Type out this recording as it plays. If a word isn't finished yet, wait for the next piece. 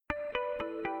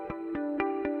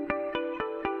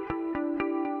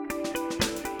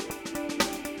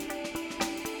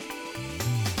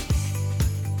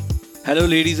Hello,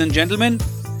 ladies and gentlemen.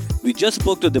 We just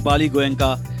spoke to Dipali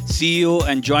Goenka, CEO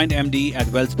and Joint MD at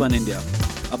Wellspun India,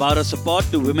 about our support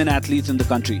to women athletes in the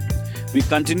country. We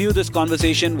continue this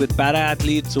conversation with para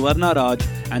athlete Suvarna Raj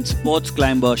and sports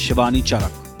climber Shivani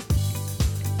Charak.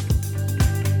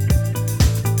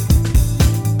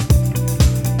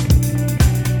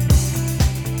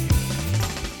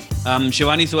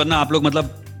 Shivani सुवर्णा, आप लोग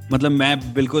मतलब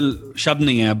मैं बिल्कुल शब्द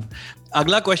नहीं है अब.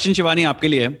 अगला क्वेश्चन शिवानी आपके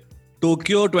लिए है.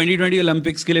 टोक्यो 2020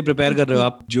 ओलंपिक्स के लिए प्रिपेयर कर रहे हो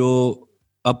आप, जो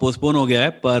अब पोस्टपोन हो गया है,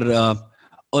 पर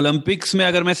ओलंपिक्स में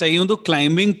अगर मैं सही हूं तो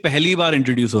क्लाइंबिंग पहली बार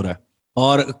इंट्रोड्यूस हो रहा है.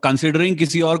 और कंसिडरिंग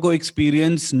किसी और को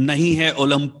एक्सपीरियंस नहीं है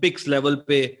ओलंपिक्स लेवल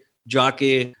पे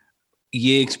जाके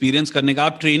ये एक्सपीरियंस करने का,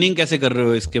 आप ट्रेनिंग कैसे कर रहे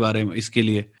हो इसके बारे में, इसके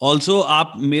लिए? ऑल्सो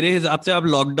आप, मेरे हिसाब से आप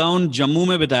लॉकडाउन जम्मू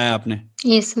में बिताया आपने.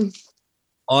 Yes sir.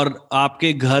 और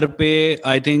आपके घर पे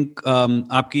आई थिंक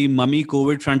आपकी मम्मी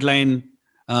कोविड फ्रंटलाइन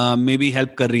में भी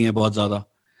हेल्प कर रही हैं बहुत ज्यादा.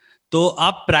 तो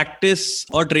आप प्रैक्टिस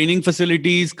और ट्रेनिंग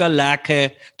फैसिलिटीज का लैक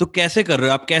है, तो कैसे कर रहे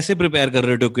हो आप, कैसे प्रिपेयर कर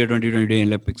रहे हो टोक्यो 2020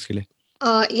 ओलंपिक्स के लिए?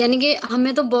 यानी कि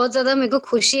हमें तो बहुत ज्यादा, मेरे को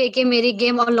खुशी है कि मेरी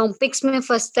गेम ओलंपिक्स में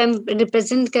फर्स्ट टाइम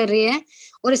रिप्रेजेंट कर रही है.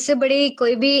 और इससे बड़ी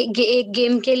कोई भी एक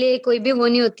गेम के लिए कोई भी वो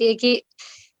नहीं होती है कि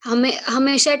हमें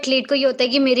हमेशा एथलीट को ये होता है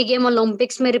कि मेरी गेम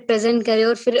ओलंपिक्स में रिप्रेजेंट करे.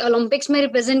 और फिर ओलंपिक्स में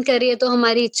रिप्रेजेंट कर रही है तो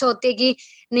हमारी इच्छा होती है कि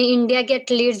नहीं, इंडिया के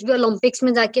एथलीट्स भी ओलंपिक्स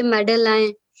में जाके मेडल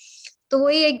लाएं. तो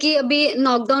वही है कि अभी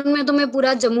लॉकडाउन में तो मैं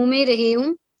पूरा जम्मू में ही रही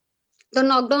हूँ. तो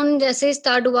लॉकडाउन जैसे ही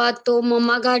स्टार्ट हुआ तो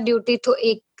मम्मा का ड्यूटी तो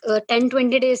एक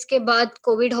 10-20 डेज के बाद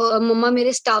कोविड, मम्मा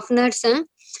मेरे स्टाफ नर्स हैं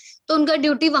तो उनका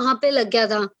ड्यूटी वहां पे लग गया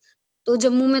था. तो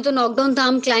जम्मू में तो लॉकडाउन था,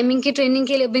 हम क्लाइंबिंग की ट्रेनिंग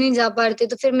के लिए भी नहीं जा पा रहे थे.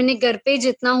 तो फिर मैंने घर पे ही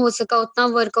जितना हो सका उतना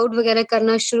वर्कआउट वगैरह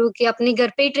करना शुरू किया, अपने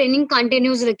घर पे ही ट्रेनिंग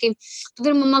कंटिन्यूस रखी. तो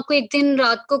फिर मम्मा को एक दिन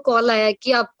रात को कॉल आया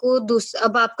कि आपको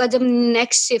अब आपका जब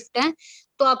नेक्स्ट शिफ्ट है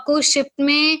तो आपको उस शिफ्ट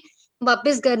में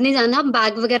वापस घर नहीं जाना,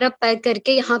 बैग वगैरह पैक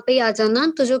करके यहाँ पे ही आ जाना.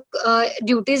 तो जो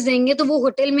ड्यूटीज देंगे तो वो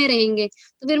होटल में रहेंगे.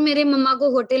 तो फिर मेरे मम्मा को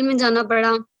होटल में जाना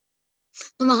पड़ा.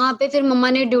 तो वहां पे फिर मम्मा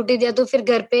ने ड्यूटी दिया. तो फिर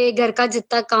घर पे घर का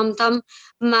जितना काम था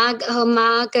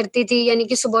मैं करती थी, यानी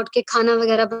कि सुबह उठ के खाना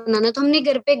वगैरह बनाना. तो हमने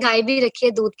घर पे गाय भी रखी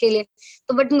है दूध के लिए.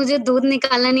 तो बट मुझे दूध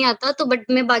निकालना नहीं आता, तो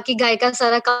बट मैं बाकी गाय का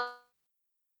सारा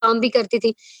काम भी करती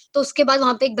थी. तो उसके बाद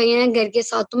वहां पे एक भैया है घर के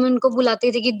साथ, तो मैं उनको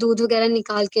बुलाती थी कि दूध वगैरह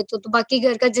निकाल के. तो बाकी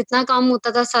घर का जितना काम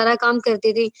होता था सारा काम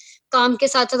करती थी. काम के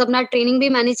साथ साथ अपना ट्रेनिंग भी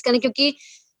मैनेज करना, क्योंकि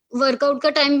वर्कआउट का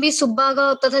टाइम भी सुबह का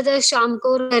होता था जैसे शाम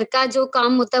को. घर का जो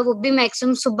काम होता है वो भी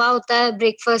मैक्सिमम सुबह होता है,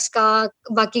 ब्रेकफास्ट का,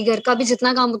 बाकी घर का भी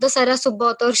जितना काम होता है सारा सुबह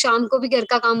होता है. और शाम को भी घर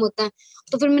का काम होता है.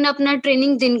 तो फिर मैंने अपना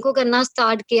ट्रेनिंग दिन को करना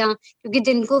स्टार्ट किया, क्योंकि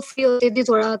दिन को फ्री होती थी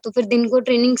थोड़ा. तो फिर दिन को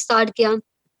ट्रेनिंग स्टार्ट किया.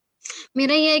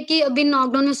 मेरा ये है कि अभी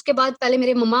लॉकडाउन उसके बाद पहले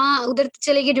मेरे मम्मा उधर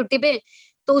चले गए ड्यूटी पे.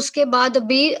 तो उसके बाद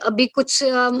अभी कुछ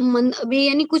अभी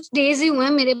यानी कुछ डेज ही हुए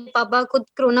हैं, मेरे पापा खुद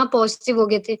कोरोना पॉजिटिव हो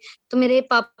गए थे. तो मेरे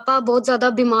पापा बहुत ज्यादा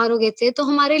बीमार हो गए थे. तो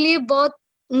हमारे लिए बहुत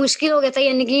मुश्किल हो गया था,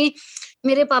 यानी कि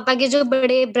मेरे पापा के जो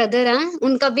बड़े ब्रदर हैं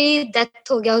उनका भी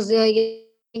डेथ हो गया.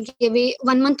 ये भी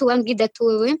 1 मंथ हुआ उनकी डेथ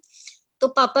हुए. तो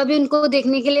पापा भी उनको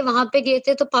देखने के लिए वहां पे गए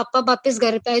थे. तो पापा वापस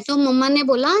घर पे आए तो मम्मा ने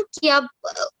बोला कि आप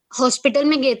हॉस्पिटल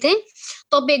में गए थे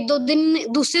तो अब 1-2 दिन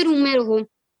दूसरे रूम में रहो.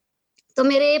 तो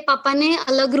मेरे पापा ने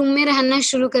अलग रूम में रहना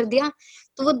शुरू कर दिया.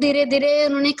 तो वो धीरे धीरे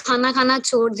उन्होंने खाना खाना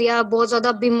छोड़ दिया, बहुत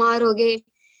ज्यादा बीमार हो गए.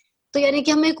 तो यानी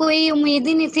कि हमें कोई उम्मीद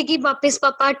ही नहीं थी कि वापस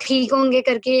पापा ठीक होंगे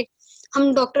करके.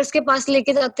 हम डॉक्टर्स के पास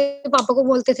लेके जाते, पापा को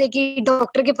बोलते थे कि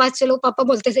डॉक्टर के पास चलो, पापा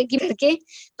बोलते थे कि करके.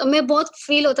 तो हमें बहुत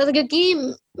फील होता था, क्योंकि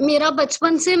मेरा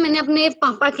बचपन से मैंने अपने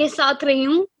पापा के साथ रही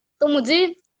हूँ. तो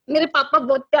मुझे मेरे पापा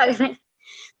बहुत प्यारे हैं.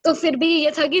 तो फिर भी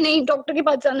ये था कि नहीं, डॉक्टर के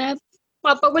पास जाना है.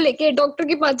 पापा को लेके डॉक्टर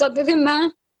के पास जाते थे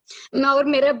मैं और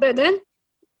मेरा ब्रदर.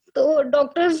 तो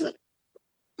डॉक्टर्स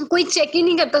कोई चेक ही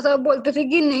नहीं करता था, बोलते थे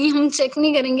कि नहीं हम चेक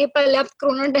नहीं करेंगे, पहले आप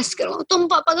कोरोना टेस्ट करवाओ. तो हम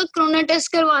पापा का कोरोना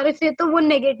टेस्ट करवा रहे थे तो वो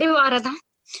नेगेटिव आ रहा था.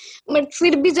 बट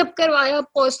फिर भी जब करवाया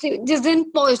पॉजिटिव, जिस दिन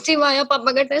पॉजिटिव आया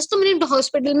पापा का टेस्ट, तो मैंने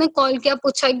हॉस्पिटल में कॉल किया,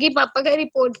 पूछा कि पापा का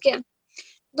रिपोर्ट क्या.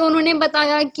 तो उन्होंने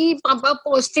बताया कि पापा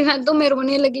पॉजिटिव है. तो मैं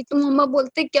रोने लगी. तो मम्मा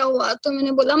बोलते क्या हुआ. तो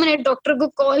मैंने बोला मैंने डॉक्टर को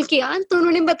कॉल किया तो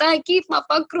उन्होंने बताया कि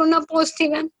पापा कोरोना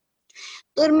पॉजिटिव है.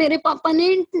 तो मेरे पापा ने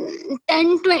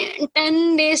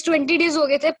 10 डेज 20 डेज हो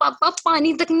गए थे, पापा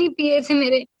पानी तक नहीं पिए थे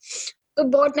मेरे. तो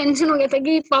बहुत टेंशन हो गया था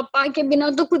कि पापा के बिना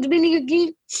तो कुछ भी नहीं,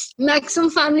 क्योंकि मैक्सिमम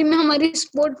फैमिली में हमारी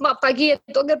सपोर्ट पापा की है.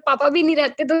 तो अगर पापा भी नहीं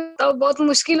रहते तो बहुत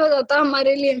मुश्किल हो जाता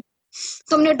हमारे लिए.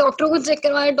 तो हमने डॉक्टर को चेक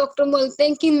करवाया. डॉक्टर बोलते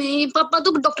हैं कि नहीं, पापा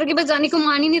तो डॉक्टर के पास जाने को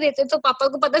मान ही नहीं रहते. तो पापा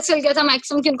को पता चल गया था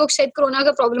मैक्सिमम कि उनको शायद कोरोना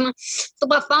का प्रॉब्लम है. तो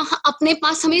पापा अपने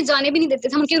पास हमें जाने भी नहीं देते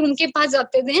थे, हम उनके रूम के पास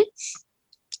जाते थे.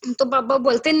 तो पापा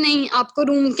बोलते नहीं, आपको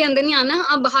रूम के अंदर नहीं आना,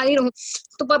 आप बाहर ही रहो।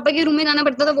 तो पापा के रूम में जाना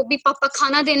पड़ता था, वो भी पापा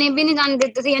खाना देने भी नहीं जाने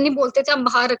देते थे, यानी बोलते थे आप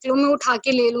बाहर रख लो, मैं उठा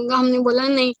के ले लूंगा। हमने बोला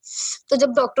नहीं। तो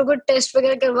जब डॉक्टर को टेस्ट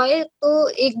वगैरह करवाए तो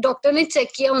एक डॉक्टर ने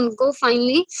चेक किया उनको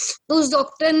फाइनली, तो उस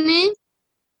डॉक्टर ने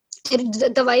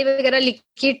दवाई वगैरह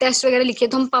लिखी, टेस्ट वगैरह लिखे।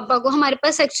 तो हम पापा को, हमारे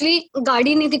पास एक्चुअली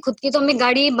गाड़ी नहीं थी खुद की, तो हमें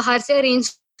गाड़ी बाहर से अरेंज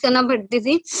करना पड़ती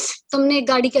थी। तो हमने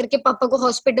गाड़ी करके पापा को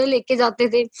हॉस्पिटल लेके जाते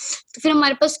थे। तो फिर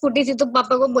हमारे पास स्कूटी थी, तो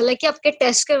पापा को बोला कि आपके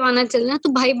टेस्ट करवाना चलना। तो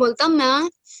भाई बोलता मैं,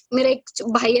 मेरा एक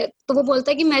भाई है, तो वो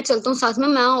बोलता कि मैं चलता हूँ साथ में।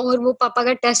 मैं और वो पापा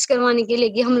का टेस्ट करवाने के लिए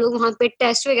गए। हम लोग वहां पे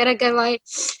टेस्ट वगैरह करवाए,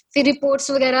 फिर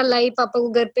रिपोर्ट्स वगैरह लाई पापा को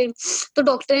घर पे। तो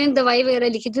डॉक्टर ने दवाई वगैरह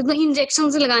लिखी थी, तो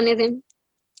इंजेक्शन लगाने थे।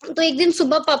 तो एक दिन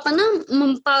सुबह पापा ना,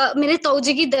 मेरे ताऊ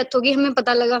जी की डेथ होगी, हमें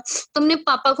पता लगा। तो हमने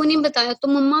पापा को नहीं बताया। तो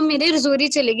मम्मा मेरे रजौरी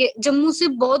चले गए, जम्मू से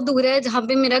बहुत दूर है जहाँ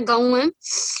पे मेरा गाँव है।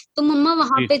 तो मम्मा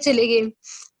वहां पे चले गए।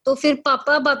 तो फिर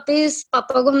पापा वापिस,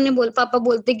 पापा को हमने पापा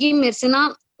बोलते कि मेरे से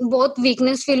ना बहुत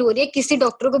वीकनेस फील हो रही है, किसी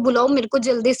डॉक्टर को बुलाओ, मेरे को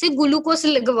जल्दी से ग्लूकोज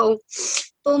लगवाओ।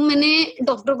 तो मैंने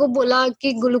डॉक्टर को बोला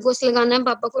कि ग्लूकोज लगाना है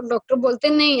पापा को। डॉक्टर बोलते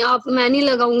नहीं, आप, मैं नहीं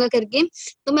लगाऊंगा करके।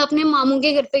 तो मैं अपने मामू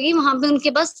के घर पे गई, वहां पे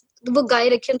उनके पास वो गाय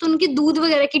रखी है, तो उनकी दूध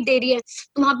वगैरह की डेयरी है।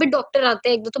 तो वहां पे डॉक्टर आते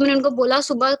हैं एक दो। तो मैंने उनको बोला,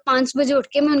 सुबह 5 बजे उठ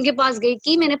के मैं उनके पास गई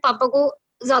कि मेरे पापा को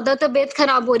ज्यादा तबीयत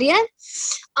खराब हो रही है,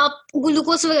 आप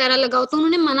ग्लूकोज वगैरह लगाओ। तो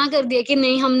उन्होंने मना कर दिया कि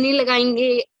नहीं, हम नहीं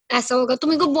लगाएंगे, ऐसा होगा। तो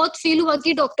मेरे को बहुत फील हुआ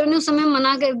कि डॉक्टर ने उस समय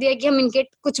मना कर दिया कि हम इनके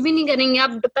कुछ भी नहीं करेंगे,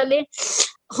 आप पहले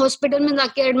हॉस्पिटल में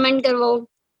जाके एडमिट करवाओ।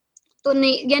 तो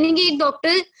नहीं, यानी कि एक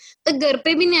डॉक्टर तक घर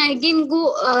पे भी नहीं आए कि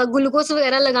इनको ग्लूकोज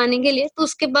वगैरह लगाने के लिए। तो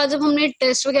उसके बाद जब हमने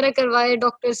टेस्ट वगैरह करवाए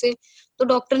डॉक्टर से, तो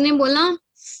डॉक्टर ने बोला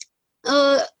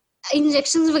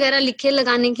इंजेक्शन वगैरह लिखे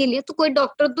लगाने के लिए। तो कोई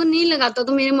डॉक्टर तो नहीं लगाता,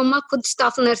 तो मेरे मम्मा खुद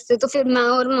स्टाफ नर्स थे। तो फिर मैं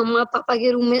और मम्मा पापा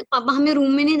के रूम में, पापा हमें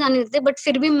रूम में नहीं जाने देते, बट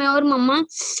फिर भी मैं और मम्मा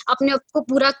अपने आप को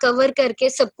पूरा कवर करके,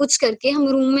 सब कुछ करके हम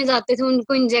रूम में जाते थे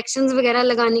उनको इंजेक्शन वगैरह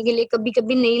लगाने के लिए। कभी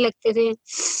कभी नहीं लगते थे।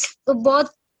 तो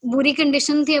बहुत बुरी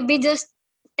कंडीशन थी। अभी जस्ट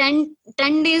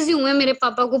 10 डेज ही हुए मेरे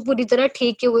पापा को पूरी तरह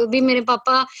ठीक हुए। अभी मेरे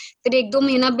पापा फिर 1-2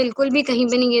 महीना बिल्कुल भी कहीं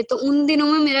पे नहीं गए। तो उन दिनों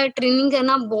में मेरा ट्रेनिंग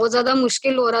करना बहुत ज्यादा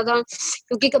मुश्किल हो रहा था,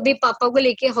 क्योंकि कभी पापा को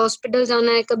लेके हॉस्पिटल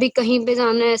जाना है, कभी कहीं पे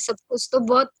जाना है, सब कुछ। तो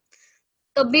बहुत,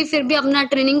 तभी फिर भी अपना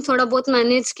ट्रेनिंग थोड़ा बहुत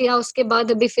मैनेज किया, उसके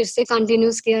बाद अभी फिर से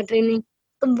कंटिन्यूस किया ट्रेनिंग।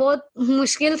 तो बहुत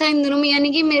मुश्किल था इन दिनों में,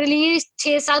 यानी कि मेरे लिए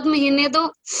 6-7 महीने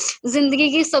तो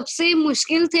जिंदगी के सबसे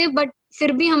मुश्किल थे, बट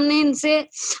फिर भी हमने इनसे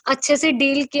अच्छे से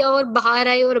डील किया और बाहर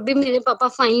आए। और अभी मेरे पापा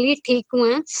फाइनली ठीक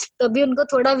हुए हैं। तो अभी उनको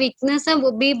थोड़ा वीकनेस है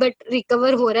वो भी, बट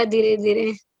रिकवर हो रहा है धीरे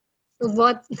धीरे। तो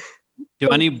बहुत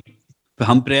शिवानी,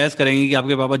 हम प्रयास करेंगे कि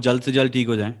आपके पापा जल्द से जल्द ठीक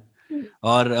हो जाएं।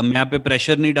 और मैं यहाँ पे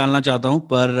प्रेशर नहीं डालना चाहता हूँ,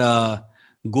 पर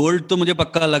गोल्ड तो मुझे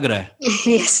पक्का लग रहा है।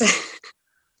 यस।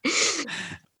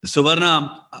 सुवर्णा,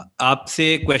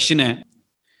 आपसे क्वेश्चन है।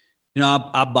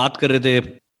 आप बात कर रहे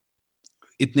थे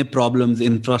इतने प्रॉब्लम्स,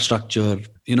 इंफ्रास्ट्रक्चर,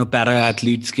 पैरा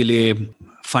एथलीट्स के लिए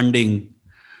फंडिंग।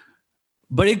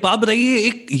 बट एक बात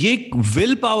बताइए, ये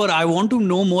will power, I want to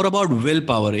know more about will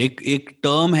power. एक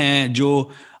टर्म है जो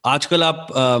आजकल आप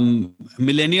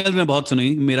मिलेनियल्स में बहुत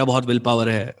सुनेंगे, मेरा बहुत विल पावर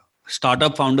है।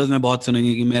 स्टार्टअप फाउंडर्स में बहुत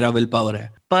सुनेंगे कि मेरा विल पावर है।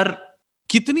 पर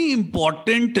कितनी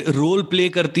इंपॉर्टेंट रोल प्ले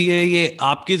करती है ये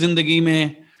आपकी जिंदगी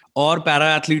में और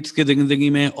पैरा एथलीट्स की जिंदगी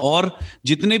में, और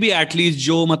जितने भी एथलीट्स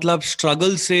जो मतलब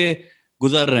स्ट्रगल से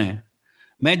गुजर रहे हैं?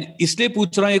 मैं इसलिए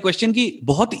पूछ रहा हूं ये क्वेश्चन कि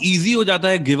बहुत इजी हो जाता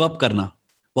है गिव अप करना,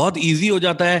 बहुत इजी हो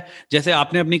जाता है। जैसे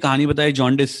आपने अपनी कहानी बताई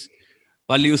जॉन्डिस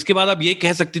वाली, उसके बाद आप ये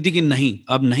कह सकती थी कि नहीं,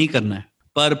 अब नहीं करना है,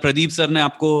 पर प्रदीप सर ने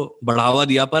आपको बढ़ावा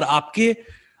दिया। पर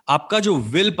आपका जो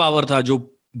विल पावर था,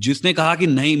 जो जिसने कहा कि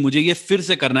नहीं, मुझे ये फिर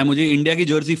से करना है, मुझे इंडिया की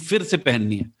जर्सी फिर से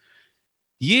पहननी है,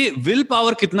 ये विल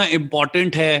पावर कितना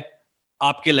इंपॉर्टेंट है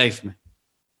आपके लाइफ में?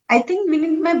 आई थिंक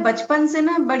मीनिंग, मैं बचपन से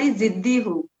ना बड़ी जिद्दी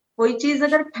हूँ। कोई चीज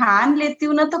अगर ठान लेती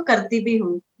हूँ ना तो करती भी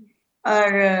हूँ।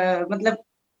 और मतलब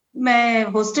मैं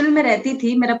हॉस्टल में रहती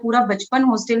थी, मेरा पूरा बचपन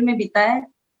हॉस्टल में बीता है।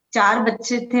 4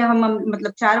 बच्चे थे हम,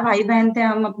 मतलब 4 भाई बहन थे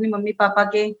हम अपने मम्मी पापा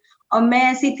के। और मैं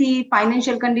ऐसी थी,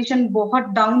 फाइनेंशियल कंडीशन बहुत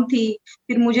डाउन थी।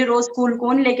 फिर मुझे रोज स्कूल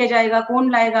कौन लेके जाएगा,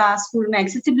 कौन लाएगा, स्कूल में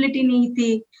एक्सेसिबिलिटी नहीं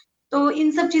थी। तो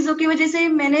इन सब चीजों की वजह से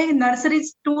मैंने नर्सरी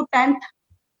टू 10th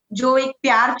जो एक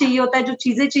प्यार चाहिए होता है, जो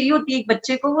चीजें चाहिए होती है एक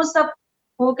बच्चे को, वो सब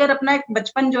होकर अपना एक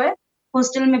बचपन जो है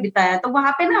हॉस्टल में बिताया। तो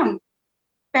वहां पे ना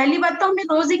पहली बात तो हमें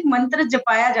रोज एक मंत्र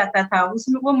जपाया जाता था।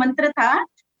 उसमें वो मंत्र था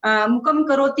मुकम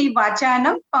करोति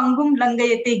वाचानम पंगुम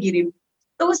लंघयते गिरिम।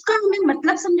 तो उसका हमें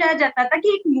मतलब समझाया जाता था कि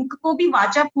एक मुख को भी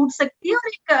वाचा फूट सकती है, और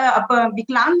एक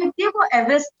विकलांग व्यक्ति है वो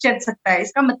एवरेस्ट चढ़ सकता है,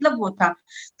 इसका मतलब वो था।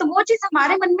 तो वो चीज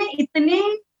हमारे मन में इतने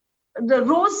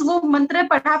रोज वो मंत्र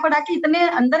पढ़ा के इतने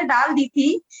अंदर डाल दी थी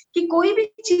कि कोई भी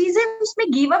चीज है उसमें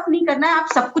गिव अप नहीं करना है, आप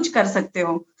सब कुछ कर सकते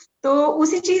हो। तो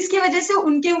उसी चीज की वजह से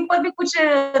उनके ऊपर भी कुछ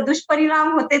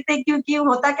दुष्परिणाम होते थे, क्योंकि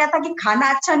होता क्या था कि खाना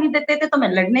अच्छा नहीं देते थे तो मैं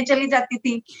लड़ने चली जाती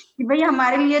थी कि भाई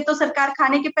हमारे लिए तो सरकार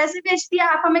खाने के पैसे बेचती है,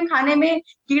 आप हमें खाने में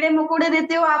कीड़े मकोड़े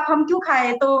देते हो, आप हम क्यों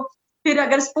खाए। तो फिर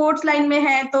अगर स्पोर्ट्स लाइन में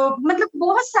है तो मतलब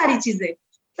बहुत सारी चीजें,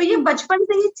 तो ये बचपन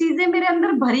से ही चीजें मेरे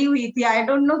अंदर भरी हुई थी, आई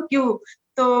डोंट नो क्यों।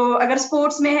 तो अगर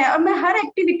स्पोर्ट्स में है, और मैं हर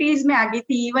एक्टिविटीज में आगे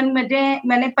थी। इवन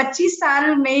मैंने 25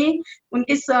 साल में,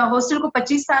 उनके हॉस्टल को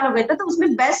 25 साल हो गए थे, तो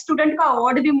उसमें बेस्ट स्टूडेंट का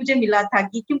अवार्ड भी मुझे मिला था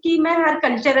कि क्योंकि मैं हर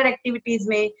कल्चरल एक्टिविटीज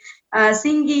में,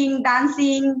 सिंगिंग,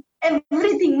 डांसिंग,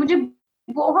 एवरीथिंग मुझे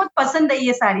बहुत पसंद है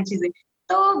ये सारी चीजें।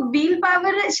 तो विल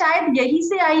पावर शायद यही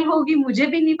से आई होगी, मुझे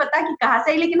भी नहीं पता कि कहाँ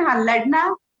से आई, लेकिन हाँ,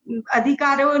 लड़ना,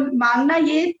 अधिकारों मांगना,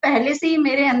 ये पहले से ही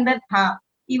मेरे अंदर था।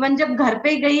 इवन जब घर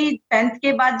पे गई 10th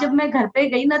के बाद, जब मैं घर पे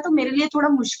गई ना, तो मेरे लिए थोड़ा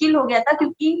मुश्किल हो गया था,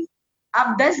 क्योंकि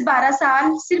आप 10-12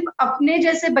 साल सिर्फ अपने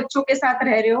जैसे बच्चों के साथ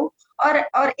रह रहे हो,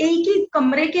 और एक ही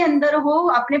कमरे के अंदर हो,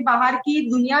 आपने बाहर की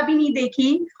दुनिया भी नहीं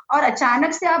देखी, और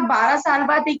अचानक से आप 12 साल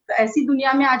बाद एक ऐसी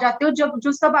दुनिया में आ जाते हो जब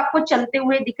जो सब आपको चलते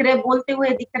हुए दिख रहे, बोलते हुए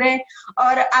दिख रहे,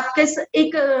 और आपके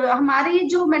एक हमारी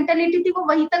जो मेंटेलिटी थी वो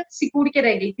वहीं तक सिकुड़ के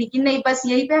रह गई थी कि नहीं, बस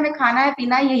यहीं पे हमें खाना है,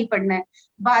 पीना है, यही पढ़ना है।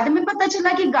 बाद में पता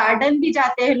चला कि गार्डन भी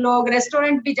जाते हैं लोग,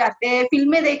 रेस्टोरेंट भी जाते हैं,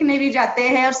 फिल्में देखने भी जाते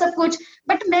हैं और सब कुछ,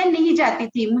 बट मैं नहीं जाती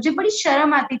थी। मुझे बड़ी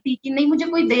शर्म आती थी कि नहीं, मुझे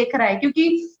कोई देख रहा है,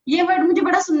 क्योंकि ये वर्ड मुझे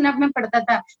बड़ा सुनने में पड़ता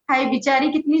था, हाय बेचारी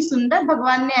कितनी सुंदर,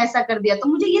 भगवान ने ऐसा कर दिया। तो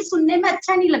मुझे ये सुनने में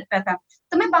अच्छा नहीं लगता था,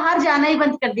 तो मैं बाहर जाना ही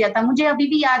बंद कर दिया था। मुझे अभी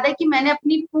भी याद है कि मैंने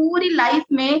अपनी पूरी लाइफ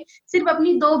में सिर्फ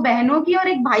अपनी 2 बहनों की और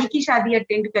एक भाई की शादी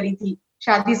अटेंड करी थी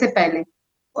शादी से पहले,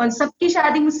 और सबकी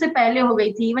शादी मुझसे पहले हो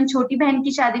गई थी। इवन छोटी बहन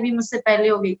की शादी भी मुझसे पहले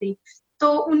हो गई थी।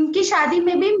 तो उनकी शादी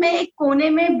में भी मैं एक कोने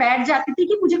में बैठ जाती थी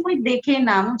कि मुझे कोई देखे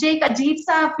ना। मुझे एक अजीब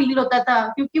सा फील होता था,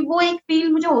 क्योंकि वो एक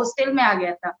फील मुझे हॉस्टल में आ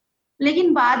गया था।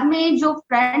 लेकिन बाद में जो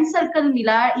फ्रेंड सर्कल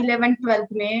मिला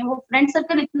 11th-12th में, वो फ्रेंड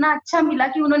सर्कल इतना अच्छा मिला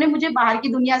कि उन्होंने मुझे बाहर की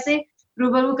दुनिया से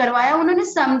रूबरू करवाया, उन्होंने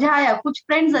समझाया। कुछ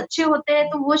फ्रेंड्स अच्छे होते हैं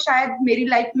तो वो शायद मेरी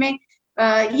लाइफ में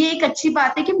ये एक अच्छी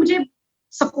बात है कि मुझे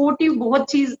सपोर्टिव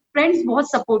फ्रेंड्स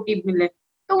बहुत सपोर्टिव मिले।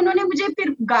 तो उन्होंने मुझे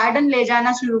फिर गार्डन ले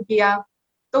जाना शुरू किया,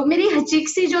 तो मेरी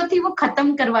हिचकिचाहट जो थी वो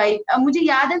खत्म करवाई। मुझे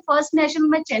याद है फर्स्ट नेशनल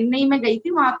में चेन्नई में गई थी,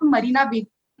 वहां पे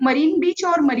मरीन बीच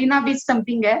और मरीना बीच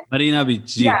समथिंग है, मरीना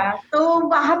बीच जी। तो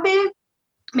वहां पे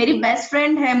मेरी बेस्ट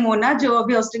फ्रेंड है मोना, जो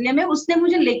अभी ऑस्ट्रेलिया में, उसने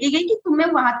मुझे लेके गई कि तुम्हें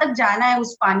वहां तक जाना है,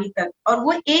 उस पानी तक। और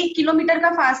वो 1 किलोमीटर का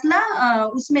फासला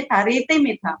उसमें था, रेते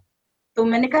में था। तो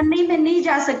मैंने कहा नहीं, मैं नहीं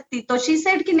जा सकती। तो शी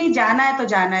सेड कि नहीं, जाना है तो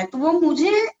जाना है। तो वो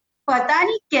मुझे पता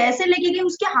नहीं कैसे लेके गई,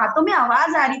 उसके हाथों में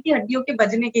आवाज आ रही थी हड्डियों के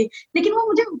बजने की, लेकिन वो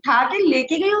मुझे उठा के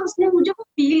लेके गई और उसने मुझे वो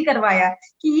फील करवाया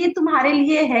कि ये तुम्हारे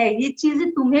लिए है, ये चीजें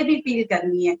तुम्हें भी फील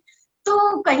करनी है।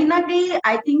 तो कहीं ना कहीं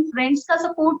आई थिंक फ्रेंड्स का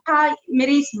सपोर्ट था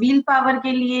मेरे इस व्हील पावर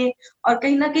के लिए, और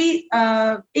कहीं ना कहीं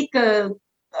एक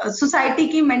सोसाइटी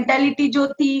की मेंटालिटी जो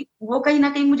थी वो कहीं ना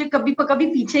कहीं मुझे कभी कभी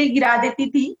पीछे गिरा देती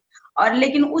थी। और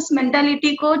लेकिन उस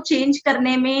मेंटालिटी को चेंज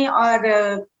करने में और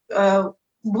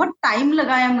बहुत टाइम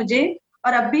लगाया मुझे,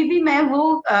 और अभी भी मैं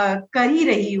वो कर ही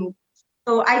रही हूँ।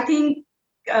 तो आई थिंक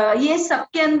ये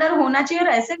सबके अंदर होना चाहिए, और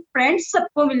ऐसे फ्रेंड्स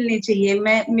सबको मिलने चाहिए।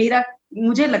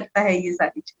 मुझे लगता है ये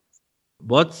सारी चीज।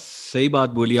 बहुत सही बात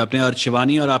बोली आपने। और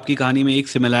शिवानी और आपकी कहानी में एक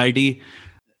सिमिलैरिटी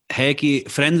है कि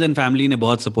फ्रेंड्स एंड फैमिली ने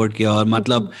बहुत सपोर्ट किया। और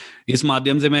मतलब इस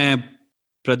माध्यम से मैं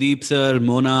प्रदीप सर,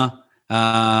 मोना,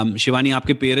 शिवानी,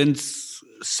 आपके पेरेंट्स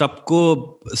सबको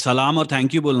सलाम और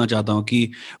थैंक यू बोलना चाहता हूँ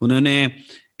कि उन्होंने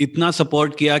इतना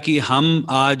सपोर्ट किया कि हम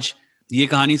आज ये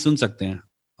कहानी सुन सकते हैं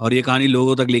और ये कहानी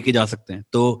लोगों तक लेके जा सकते हैं।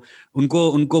 तो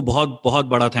उनको बहुत बहुत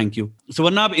बड़ा थैंक यू।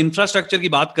 सुवर्णा, आप इंफ्रास्ट्रक्चर की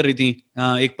बात कर रही थी,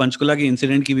 एक पंचकुला की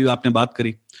इंसिडेंट की भी आपने बात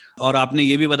करी, और आपने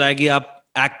ये भी बताया कि आप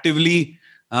एक्टिवली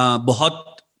बहुत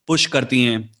पुश करती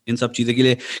हैं इन सब चीजें के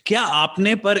लिए। क्या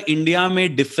आपने पर इंडिया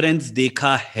में डिफरेंस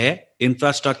देखा है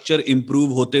इंफ्रास्ट्रक्चर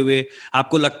इंप्रूव होते हुए?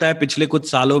 आपको लगता है पिछले कुछ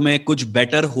सालों में कुछ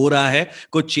बेटर हो रहा है,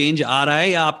 कुछ चेंज आ रहा है,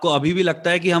 या आपको अभी भी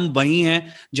लगता है कि हम वही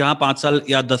हैं जहां 5 साल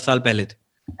या 10 साल पहले थे?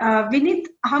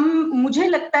 विनीत, मुझे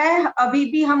लगता है अभी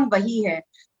भी हम वही है,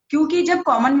 क्योंकि जब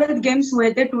कॉमनवेल्थ गेम्स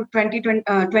हुए थे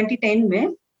 2010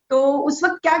 में, तो उस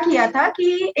वक्त क्या किया था कि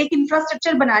एक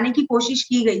इंफ्रास्ट्रक्चर बनाने की कोशिश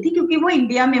की गई थी, क्योंकि वो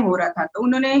इंडिया में हो रहा था। तो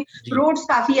उन्होंने रोड्स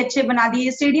काफी अच्छे बना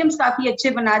दिए, स्टेडियम्स काफी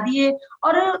अच्छे बना दिए,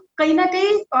 और कहीं ना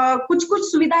कहीं कुछ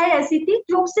कुछ सुविधाएं ऐसी थी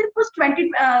जो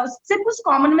सिर्फ उस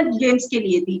कॉमनवेल्थ गेम्स के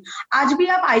लिए थी। आज भी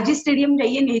आप IG स्टेडियम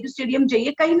जाइए, नेहरू स्टेडियम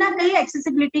जाइए, कहीं ना कहीं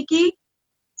एक्सेसिबिलिटी की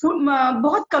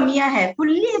बहुत कमियां है,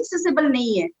 फुल्ली एक्सेसिबल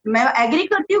नहीं है। मैं एग्री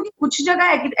करती हूँ कि कुछ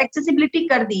जगह एक्सेसिबिलिटी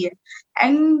कर दी है।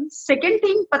 एंड सेकेंड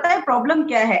थिंग, पता है प्रॉब्लम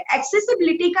क्या है?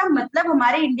 एक्सेसिबिलिटी का मतलब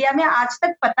हमारे इंडिया में आज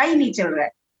तक पता ही नहीं चल रहा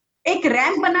है। एक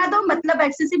रैंप बना दो मतलब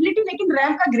एक्सेसिबिलिटी, लेकिन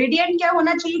रैंप का ग्रेडियंट क्या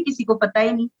होना चाहिए किसी को पता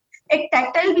ही नहीं। एक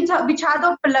टैक्टाइल बिछा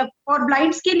दो फॉर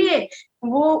ब्लाइंड्स के लिए,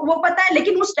 वो पता है,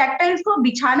 लेकिन उस टैक्टाइल्स को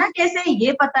बिछाना कैसे है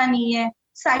ये पता नहीं है।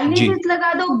 साइनेजेस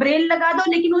लगा दो, ब्रेल लगा दो,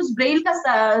 लेकिन उस ब्रेल का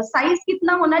साइज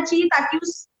कितना होना चाहिए ताकि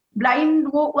उस ब्लाइंड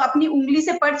वो अपनी उंगली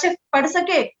से पढ़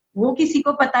सके, वो किसी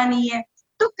को पता नहीं है।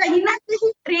 तो कहीं ना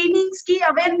कहीं ट्रेनिंग्स की,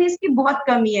 अवेयरनेस की बहुत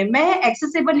कमी है। मैं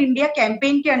एक्सेसिबल इंडिया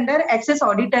कैंपेन के अंडर एक्सेस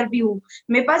ऑडिटर भी हूँ।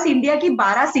 मेरे पास इंडिया की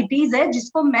 12 सिटीज है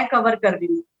जिसको मैं कवर कर रही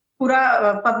हूँ, पूरा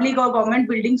पब्लिक और गवर्नमेंट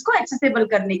बिल्डिंग्स को एक्सेसिबल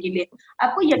करने के लिए।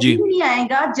 आपको यकीन नहीं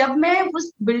आएगा, जब मैं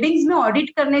उस बिल्डिंग्स में ऑडिट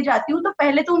करने जाती हूँ तो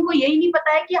पहले तो उनको यही नहीं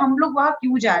पता है कि हम लोग वहां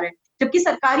क्यों जा रहे हैं, जबकि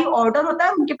सरकारी ऑर्डर होता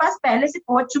है, उनके पास पहले से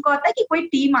पहुंच चुका होता है कि कोई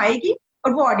टीम आएगी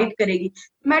और वो ऑडिट करेगी।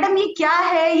 मैडम ये क्या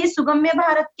है, ये सुगम्य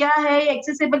भारत क्या है,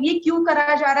 एक्सेसिबल ये क्यों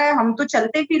करा जा रहा है? हम तो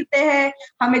चलते फिरते हैं,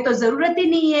 हमें तो जरूरत ही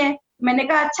नहीं है। मैंने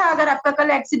कहा अच्छा, अगर आपका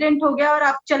कल एक्सीडेंट हो गया और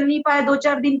आप चल नहीं पाए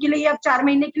 2-4 दिन के लिए या 4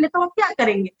 महीने के लिए, तो आप क्या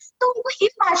करेंगे? तो उनको इन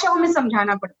भाषाओं में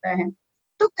समझाना पड़ता है।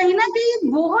 तो कहीं ना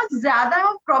कहीं बहुत ज्यादा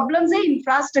प्रॉब्लम्स है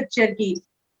इंफ्रास्ट्रक्चर की।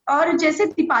 और जैसे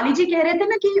दीपाली जी कह रहे थे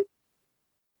ना कि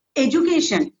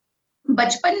एजुकेशन,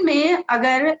 बचपन में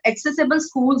अगर एक्सेसिबल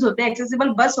स्कूल्स होते, एक्सेसिबल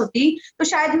बस होती, तो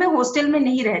शायद मैं हॉस्टल में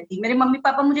नहीं रहती। मेरे मम्मी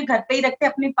पापा मुझे घर पे ही रखते,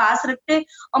 अपने पास रखते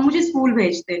और मुझे स्कूल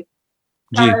भेजते,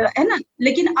 है ना।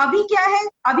 लेकिन अभी क्या है,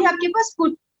 अभी आपके पास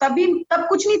कुछ तब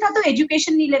कुछ नहीं था तो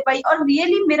एजुकेशन नहीं ले पाई। और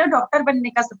रियली मेरा डॉक्टर बनने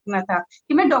का सपना था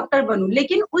कि मैं डॉक्टर बनूं,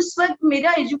 लेकिन उस वक्त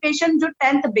मेरा एजुकेशन जो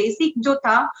 10th बेसिक जो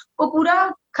था वो पूरा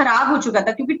खराब हो चुका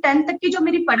था, क्योंकि 10th तक की जो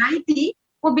मेरी पढ़ाई थी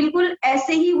वो बिल्कुल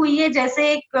ऐसे ही हुई है जैसे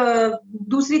एक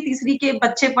दूसरी तीसरी के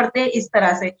बच्चे पढ़ते हैं इस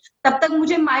तरह से। तब तक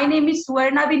मुझे माय नेम इज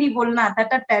सुवर्णा भी नहीं बोलना आता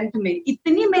था 10th में,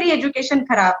 इतनी मेरी एजुकेशन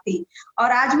खराब थी।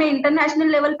 और आज मैं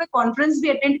इंटरनेशनल लेवल पे कॉन्फ्रेंस भी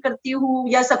अटेंड करती हूँ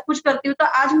या सब कुछ करती हूँ, तो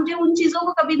आज मुझे उन चीजों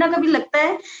को कभी ना कभी लगता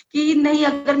है कि नहीं,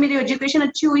 अगर मेरी एजुकेशन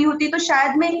अच्छी हुई होती तो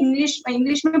शायद मैं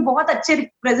इंग्लिश में बहुत अच्छे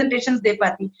प्रेजेंटेशन दे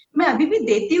पाती। मैं अभी भी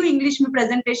देती हूँ इंग्लिश में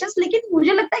प्रेजेंटेशन, लेकिन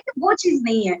मुझे लगता है कि वो चीज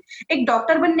नहीं है। एक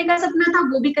डॉक्टर बनने का सपना था,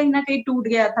 वो भी कहीं ना कहीं टूट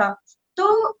गया था।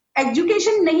 तो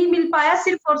एजुकेशन नहीं मिल पाया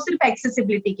सिर्फ और सिर्फ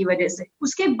एक्सेसिबिलिटी की वजह से।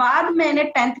 उसके बाद मैंने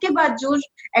 10th के बाद जो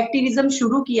एक्टिविज्म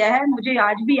शुरू किया है, मुझे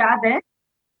आज भी याद है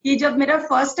कि जब मेरा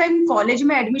फर्स्ट टाइम कॉलेज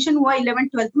में एडमिशन हुआ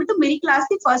 11th-12th में, तो मेरी क्लास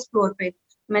थी फर्स्ट फ्लोर पे।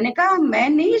 मैंने कहा मैं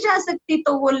नहीं जा सकती,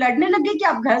 तो वो लड़ने लगे कि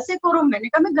आप घर से करो। मैंने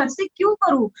कहा मैं घर से क्यों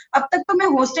करूं, अब तक तो मैं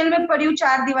हॉस्टल में पढ़ी हूँ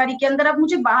 4 दीवारी के अंदर, अब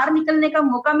मुझे बाहर निकलने का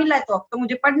मौका मिला है तो अब तो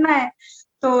मुझे पढ़ना है।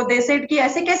 तो दे सेड कि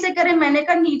ऐसे कैसे करें? मैंने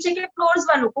कहा नीचे के फ्लोर्स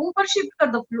वालों को ऊपर शिफ्ट कर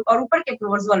दो और ऊपर के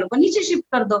फ्लोर्स वालों को नीचे शिफ्ट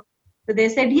कर दो। तो दे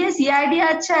सेड यस, ये आइडिया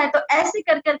अच्छा है। तो ऐसे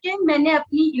कर करके मैंने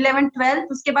अपनी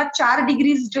 11th-12th उसके बाद 4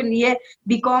 डिग्रीज जो लिए,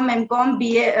 बीकॉम, एमकॉम,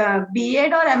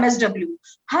 बीएड और एमएसडब्ल्यू।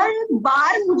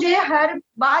 हर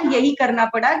बार यही करना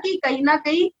पड़ा कि कहीं ना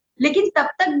कहीं, लेकिन तब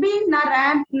तक भी ना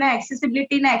रैंप, ना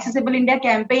एक्सेसिबिलिटी, ना एक्सेसिबल इंडिया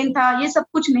कैंपेन था, ये सब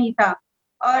कुछ नहीं था।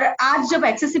 और आज जब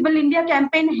एक्सेसिबल इंडिया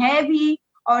कैंपेन है भी,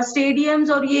 और स्टेडियम्स,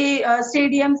 और ये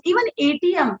स्टेडियम्स, इवन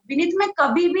एटीएम, विनीत मैं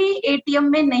कभी भी एटीएम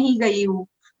में नहीं गई हूँ।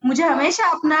 मुझे हमेशा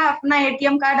अपना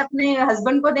एटीएम कार्ड अपने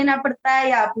हस्बैंड को देना पड़ता है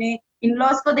या अपने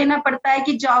इन-लॉज को देना पड़ता है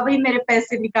कि जाओ भाई मेरे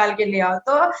पैसे निकाल के ले आओ।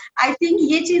 तो आई थिंक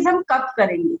ये चीज हम कब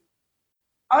करेंगे?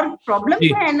 और प्रॉब्लम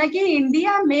क्या है ना कि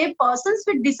इंडिया में पर्सन्स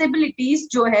विद डिसेबिलिटीज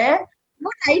जो है वो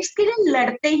राइट्स के लिए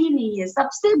लड़ते ही नहीं है।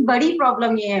 सबसे बड़ी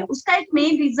प्रॉब्लम ये है। उसका एक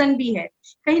मेन रीजन भी है,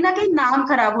 कहीं ना कहीं नाम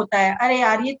खराब होता है। अरे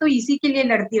यार ये तो इसी के लिए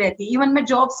लड़ती रहती है। इवन मैं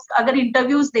जॉब्स अगर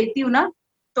इंटरव्यूज देती हूँ ना,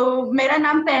 तो मेरा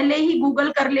नाम पहले ही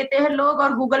गूगल कर लेते हैं लोग,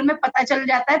 और गूगल में पता चल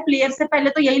जाता है, प्लेयर से पहले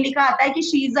तो यही लिखा आता है कि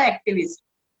शी इज अ एक्टिविस्ट।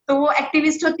 तो वो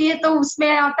एक्टिविस्ट होती है, तो उसमें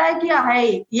आता है कि है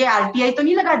ये आरटीआई तो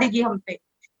नहीं लगा देगी हम पे,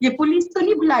 ये पुलिस तो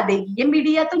नहीं बुला देगी, ये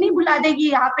मीडिया तो नहीं बुला देगी,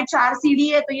 यहाँ पे 4 सीढ़ी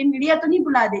है तो ये मीडिया तो नहीं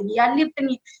बुला देगी, या लिफ्ट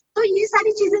नहीं। तो ये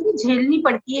सारी चीजें भी झेलनी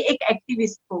पड़ती है एक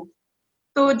एक्टिविस्ट को।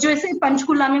 तो जैसे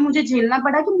पंचकुला में मुझे झेलना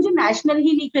पड़ा कि मुझे नेशनल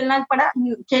ही नहीं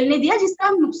खेलने दिया, जिसका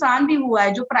नुकसान भी हुआ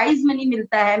है। जो प्राइज मनी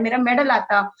मिलता है, मेरा मेडल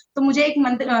आता, तो मुझे एक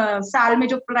साल में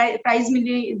जो प्राइज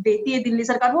देती है दिल्ली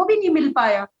सरकार, वो भी नहीं मिल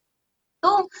पाया।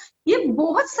 तो ये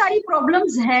बहुत सारी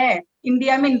प्रॉब्लम्स है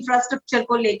इंडिया में इंफ्रास्ट्रक्चर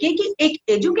को लेके, कि एक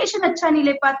एजुकेशन अच्छा नहीं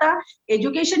ले पाता,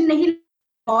 एजुकेशन नहीं,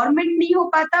 एम्पावरमेंट नहीं हो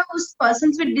पाता उस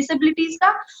पर्सन्स विद डिसेबिलिटीज का।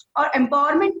 और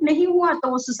एम्पावरमेंट नहीं हुआ तो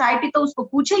वो सोसाइटी तो उसको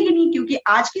पूछेगी नहीं, क्योंकि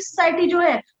आज की सोसाइटी जो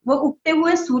है वो उगते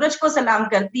हुए सूरज को सलाम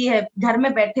करती है, घर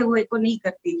में बैठे हुए को नहीं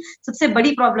करती। सबसे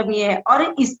बड़ी प्रॉब्लम ये है।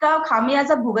 और इसका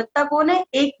खामियाजा भुगतता कौन है?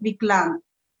 एक विकलांग।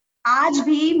 आज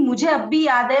भी मुझे अब भी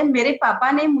याद है, मेरे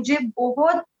पापा ने मुझे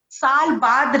बहुत साल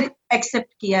बाद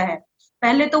एक्सेप्ट किया है।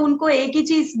 पहले तो उनको एक ही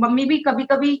चीज, मम्मी भी कभी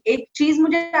कभी एक चीज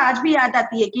मुझे आज भी याद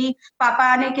आती है कि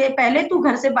पापा आने के पहले तू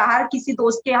घर से बाहर किसी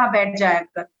दोस्त के यहाँ बैठ जाया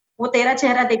कर, वो तेरा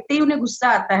चेहरा देखते ही उन्हें गुस्सा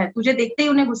आता है, तुझे देखते ही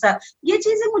उन्हें गुस्सा। ये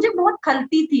चीजें मुझे बहुत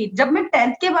खलती थी। जब मैं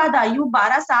 10th के बाद आई हूँ,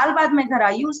 12 साल बाद मैं घर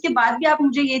आई हूँ, उसके बाद भी आप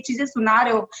मुझे ये चीजें सुना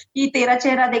रहे हो कि तेरा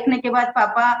चेहरा देखने के बाद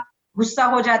पापा गुस्सा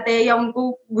हो जाते हैं या उनको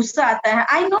गुस्सा आता है।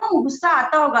 आई नो गुस्सा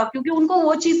आता होगा, क्योंकि उनको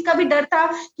वो चीज का भी डर था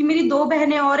कि मेरी 2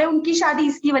 बहनें और है, उनकी शादी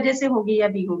इसकी वजह से होगी या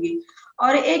नहीं होगी।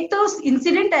 और एक तो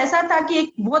इंसिडेंट ऐसा था कि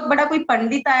एक बहुत बड़ा कोई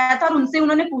पंडित आया था और उनसे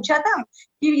उन्होंने पूछा था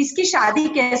कि इसकी शादी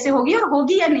कैसे होगी और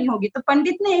होगी या नहीं होगी। तो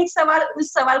पंडित ने एक सवाल,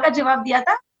 उस सवाल का जवाब दिया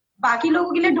था, बाकी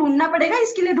लोगों के लिए ढूंढना पड़ेगा,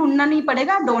 इसके लिए ढूंढना नहीं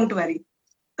पड़ेगा, डोंट वरी।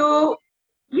 तो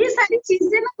ये सारी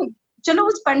चीजें ना, चलो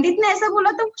उस पंडित ने ऐसा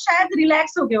बोला तो वो शायद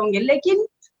रिलैक्स हो गए होंगे, लेकिन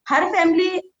हर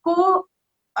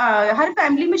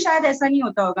फैमिली में शायद ऐसा नहीं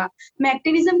होता होगा। मैं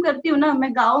एक्टिविज्म करती हूँ ना,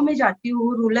 मैं गांव में जाती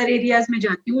हूँ, रूरल एरियाज में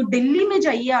जाती हूँ। दिल्ली में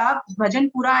जाइए आप,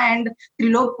 भजनपुरा एंड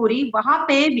त्रिलोकपुरी, वहां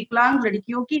पे विकलांग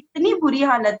लड़कियों की इतनी बुरी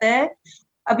हालत है।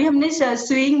 अभी हमने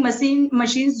स्विंग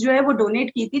मशीन्स जो है वो डोनेट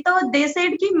की थी, तो दे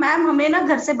सेड कि मैम हमें ना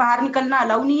घर से बाहर निकलना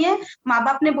अलाउ नहीं है, माँ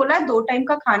बाप ने बोला 2 टाइम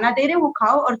का खाना दे रहे, वो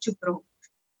खाओ और चुप रहो।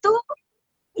 तो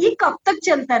ये कब तक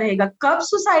चलता रहेगा, कब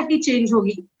सोसाइटी चेंज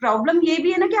होगी? प्रॉब्लम ये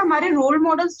भी है ना कि हमारे रोल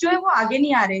मॉडल्स जो है वो आगे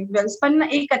नहीं आ रहे। वेल्सपन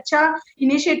एक अच्छा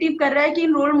इनिशिएटिव कर रहा है कि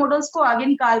इन रोल मॉडल्स को आगे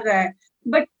निकाल रहा है,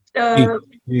 बट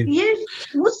ये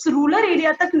उस रूरल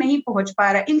एरिया तक नहीं पहुंच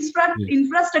पा रहा है।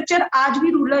 इंफ्रास्ट्रक्चर आज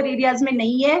भी रूरल एरियाज में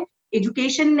नहीं है,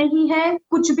 एजुकेशन नहीं है,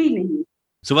 कुछ भी नहीं।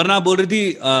 सुवर्णा आप बोल रही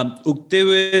थी उगते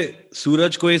हुए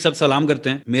सूरज को ये सब सलाम करते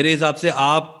हैं। मेरे हिसाब से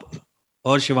आप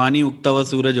और शिवानी उगता हुआ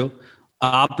सूरज हो।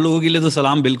 आप लोगों के लिए तो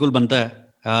सलाम बिल्कुल बनता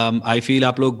है। आई फील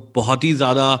आप लोग बहुत ही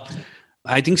ज्यादा,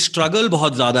 आई थिंक स्ट्रगल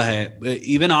बहुत ज्यादा है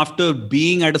even after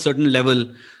being at a certain level,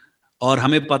 और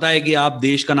हमें पता है कि आप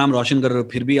देश का नाम रोशन कर रहे हो,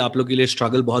 फिर भी आप लोग के लिए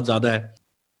स्ट्रगल बहुत ज्यादा है।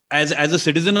 As a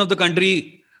citizen of the country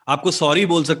आपको सॉरी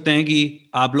बोल सकते हैं कि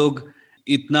आप लोग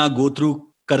इतना गो थ्रू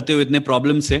करते हो इतने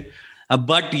प्रॉब्लम से,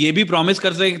 बट ये भी प्रॉमिस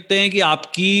कर सकते हैं कि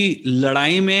आपकी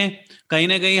लड़ाई में कहीं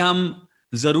ना कहीं हम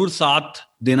जरूर साथ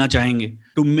देना चाहेंगे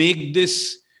to make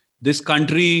this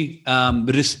country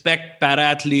respect para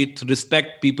athletes,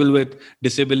 respect people with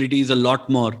disabilities a lot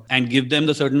more and give them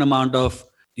the certain amount of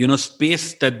space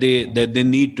that they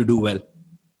need to do well.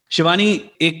 Shivani,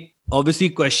 एक obviously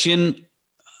question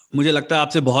मुझे लगता है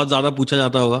आपसे बहुत ज्यादा पूछा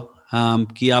जाता होगा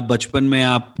कि आप बचपन में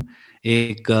आप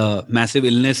एक मैसिव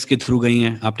इलनेस के थ्रू गई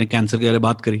हैं, आपने कैंसर के बारे में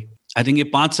बात करी। आई थिंक ये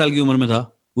 5 साल की उम्र में था,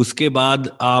 उसके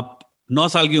बाद आप 9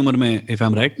 साल की उम्र में, इफ आई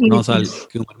एम राइट, 9 साल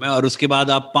की उम्र में, और उसके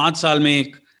बाद आप 5 साल में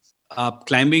एक आप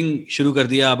क्लाइंबिंग शुरू कर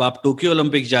दिया, अब आप टोक्यो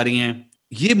ओलंपिक्स जा रही हैं।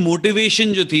 ये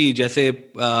मोटिवेशन जो थी, जैसे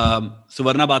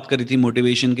सुवर्णा बात करी थी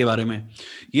मोटिवेशन के बारे में,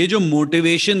 ये जो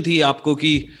मोटिवेशन थी आपको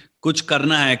कि कुछ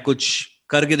करना है, कुछ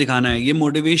करके दिखाना है, ये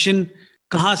मोटिवेशन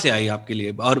कहाँ से आई आपके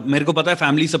लिए? और मेरे को पता है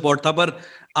फैमिली सपोर्ट था, पर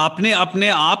आपने अपने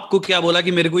आप को क्या बोला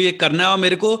कि मेरे को ये करना है और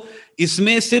मेरे को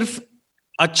इसमें सिर्फ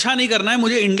अच्छा नहीं करना है,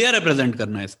 मुझे इंडिया रिप्रेजेंट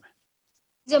करना है इसमें?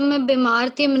 जब मैं बीमार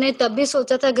थी मैंने तब भी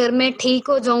सोचा था अगर मैं ठीक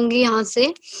हो जाऊंगी यहाँ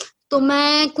से तो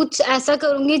मैं कुछ ऐसा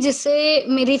करूंगी जिससे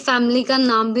मेरी फैमिली का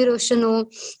नाम भी रोशन हो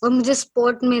और मुझे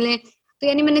सपोर्ट मिले। तो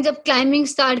यानी मैंने जब क्लाइंबिंग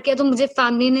स्टार्ट किया तो मुझे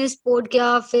फैमिली ने सपोर्ट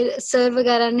किया, फिर सर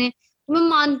वगैरह ने। तो मैं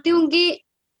मानती हूँ कि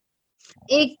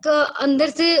एक अंदर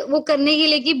से वो करने के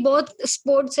लिए कि बहुत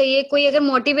सपोर्ट चाहिए। कोई अगर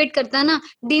मोटिवेट करता है ना,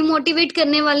 डीमोटिवेट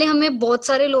करने वाले हमें बहुत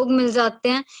सारे लोग मिल जाते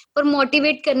हैं पर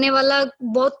मोटिवेट करने वाला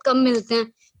बहुत कम मिलते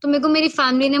हैं। तो मेरे को मेरी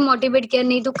फैमिली ने मोटिवेट किया,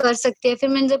 नहीं तो कर सकते हैं। फिर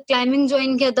मैंने जब क्लाइंबिंग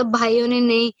ज्वाइन किया तब भाइयों ने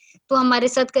नहीं तो हमारे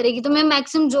साथ करेगी। तो मैं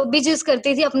मैक्सिमम जो भी चीज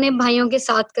करती थी अपने भाइयों के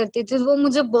साथ करती थी, वो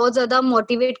मुझे बहुत ज्यादा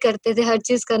मोटिवेट करते थे हर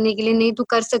चीज करने के लिए, नहीं तू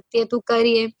कर सकती है, तू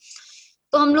करिए।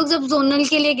 तो हम लोग जब जोनल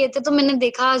के लिए गए थे तो मैंने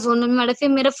देखा जोनल में मेडल। फिर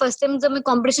मेरा फर्स्ट टाइम जब मैं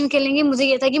कंपटीशन खेलेंगी मुझे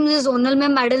ये था कि मुझे जोनल में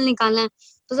मेडल निकालना है।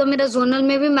 तो जब मेरा जोनल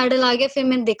में भी मेडल आ गया फिर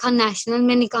मैंने देखा नेशनल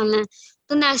में निकालना है।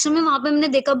 तो नेशनल में वहां पे मैंने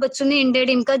देखा बच्चों ने इंडिया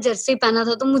टीम का जर्सी पहना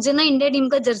था, तो मुझे ना इंडिया टीम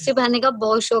का जर्सी पहनने का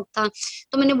बहुत शौक था।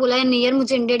 तो मैंने बोला नहीं यार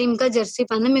मुझे इंडिया टीम का जर्सी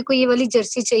पहनना, मेरे को ये वाली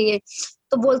जर्सी चाहिए।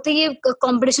 तो बोलते ये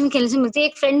कंपटीशन खेलने से मिलती है।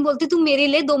 एक फ्रेंड बोलती तू मेरे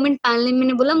लिए 2 मिनट पहन ले।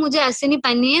 मैंने बोला मुझे ऐसे नहीं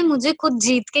पहननी है, मुझे खुद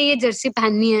जीत के ये जर्सी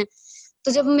पहननी है।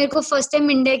 तो जब मेरे को फर्स्ट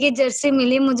टाइम इंडिया की जर्सी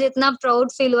मिली मुझे इतना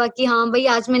प्राउड फील हुआ कि हाँ भाई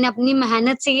आज मैंने अपनी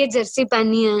मेहनत से ये जर्सी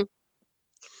पहनी है।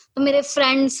 तो मेरे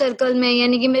फ्रेंड सर्कल में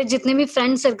यानी कि मेरे जितने भी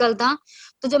फ्रेंड सर्कल था,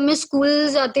 तो जब मैं स्कूल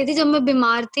जाती थी, जब मैं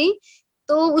बीमार थी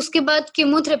तो उसके बाद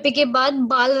कीमोथेरेपी के बाद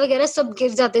बाल वगैरह सब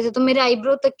गिर जाते थे, तो मेरे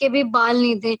आईब्रो तक के भी बाल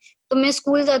नहीं थे। तो मैं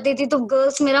स्कूल जाती थी तो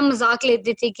गर्ल्स मेरा मजाक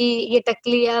लेती थी कि ये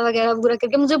टकली है वगैरह पूरा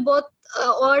करके। मुझे बहुत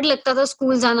ऑड लगता था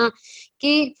स्कूल जाना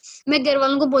कि मैं घर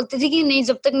वालों को बोलती थी कि नहीं,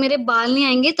 जब तक मेरे बाल नहीं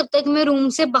आएंगे तब तक मैं रूम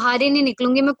से बाहर ही नहीं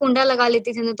निकलूंगी। मैं कुंडा लगा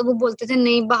लेती थी ना, तो वो बोलते थे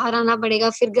नहीं बाहर आना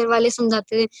पड़ेगा। फिर घर वाले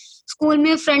समझाते थे। स्कूल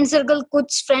में फ्रेंड सर्कल,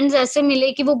 कुछ फ्रेंड्स ऐसे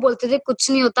मिले कि वो बोलते थे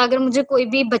कुछ नहीं होता। अगर मुझे कोई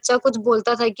भी बच्चा कुछ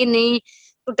बोलता था कि नहीं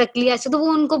तो टकली ऐसे, तो वो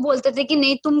उनको बोलते थे कि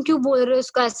नहीं तुम क्यों बोल रहे हो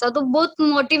उसका ऐसा। तो बहुत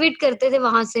मोटिवेट करते थे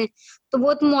वहां से, तो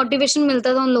बहुत मोटिवेशन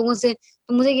मिलता था उन लोगों से।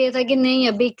 तो मुझे ये था कि नहीं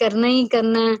अभी करना ही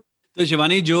करना है। तो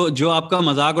शिवानी, जो जो आपका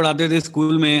मजाक उड़ाते थे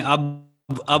स्कूल में, अब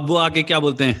वो आके क्या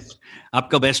बोलते हैं?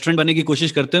 आपका बेस्ट फ्रेंड बनने की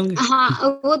कोशिश करते होंगे?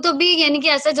 हाँ, वो तो भी यानी कि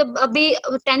ऐसा, जब अभी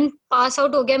 10th पास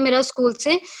आउट हो गया मेरा स्कूल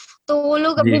से, तो वो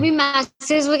लोग जी। अभी भी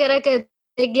मैसेज वगैरह करते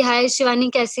हैं कि हाय शिवानी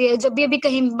कैसी है। जब भी अभी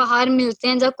कहीं बाहर मिलते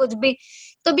हैं या कुछ भी,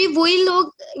 तभी वही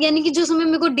लोग, यानी कि जो समय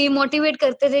मेरे को डिमोटिवेट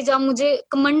करते थे, जब मुझे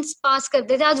कमेंट्स पास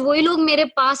करते थे, आज वही लोग मेरे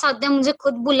पास आते हैं, मुझे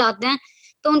खुद बुलाते हैं।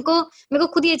 तो उनको, मेरे को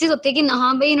खुद ये चीज होती है कि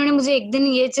हाँ भाई इन्होंने मुझे एक दिन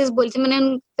ये चीज बोली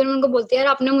थी। फिर उनको बोलती है यार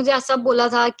आपने मुझे ऐसा बोला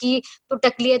था कि तू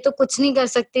टकली है, तो कुछ नहीं कर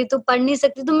सकती, तू पढ़ नहीं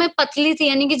सकती। तो मैं पतली थी,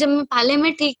 यानी कि जब मैं पहले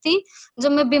मैं ठीक थी,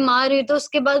 जब मैं बीमार हुई तो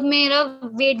उसके बाद मेरा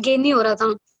वेट गेन नहीं हो रहा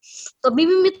था। तो अभी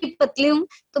भी मैं पतली हूँ,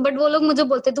 तो बट वो लोग मुझे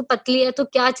बोलते तू पतली है तो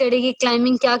क्या चढ़ेगी,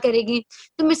 क्लाइंबिंग क्या करेगी।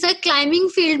 तो मेरे साथ क्लाइंबिंग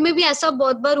फील्ड में भी ऐसा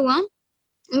बहुत बार हुआ।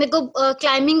 मेरे को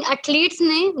क्लाइंबिंग एथलीट्स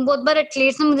ने, बहुत बार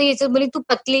एथलीट्स ने मुझे ये चीज बोली, तू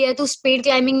पतली है, तू स्पीड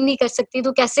क्लाइंबिंग नहीं कर सकती,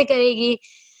 तू कैसे करेगी।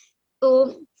 तो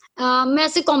मैं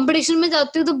ऐसे कंपटीशन में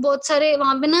जाती हूँ तो बहुत सारे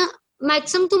वहां पे ना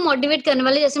मैक्सिमम तो मोटिवेट करने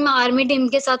वाले, जैसे मैं आर्मी टीम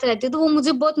के साथ रहती हूँ तो वो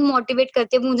मुझे बहुत मोटिवेट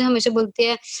करती है। मुझे हमेशा बोलती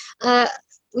है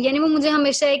यानी वो मुझे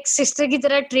हमेशा एक सिस्टर की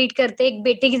तरह ट्रीट करते हैं, एक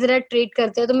बेटी की तरह ट्रीट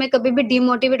करते हैं। तो मैं कभी भी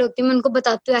डिमोटिवेट होती हूँ, मैं उनको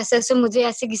बताती हूँ ऐसे ऐसे मुझे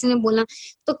ऐसे किसी ने बोला।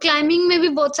 तो क्लाइंबिंग में भी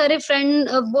बहुत सारे फ्रेंड,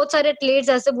 बहुत सारे एथलीट्स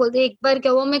ऐसे बोलते हैं। एक बार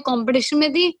क्या हुआ, मैं कंपटीशन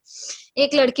में थी,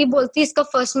 एक लड़की बोलती इसका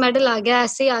फर्स्ट मेडल आ गया,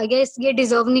 ऐसे ही आ गया, ये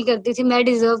डिजर्व नहीं करती थी, मैं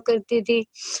डिजर्व करती थी।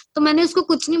 तो मैंने उसको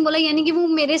कुछ नहीं बोला, यानी कि वो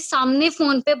मेरे सामने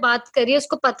फोन पे बात कर रही है,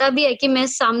 उसको पता भी है कि मैं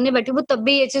सामने बैठी, वो तब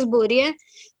भी ये चीज बोल रही है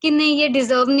कि नहीं ये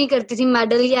डिजर्व नहीं करती थी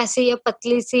मेडल, ये ऐसे ही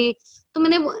पतली सी। तो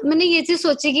मैंने ये चीज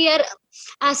सोची कि यार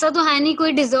ऐसा तो है नहीं,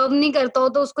 कोई डिजर्व नहीं करता हो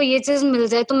तो उसको ये चीज मिल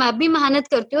जाए। तो मैं भी मेहनत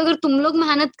करती हूँ, अगर तुम लोग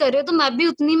मेहनत कर रहे हो तो मैं भी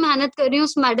उतनी मेहनत कर रही हूँ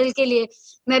उस मेडल के लिए।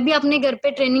 मैं भी अपने घर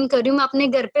पे ट्रेनिंग कर रही हूँ, मैं अपने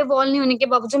घर पे वॉल नहीं होने के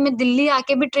बावजूद मैं दिल्ली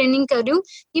आके भी ट्रेनिंग कर रही हूँ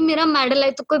कि मेरा मेडल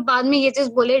है। तो कोई बाद में ये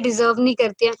चीज बोले डिजर्व नहीं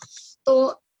करती है।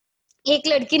 तो एक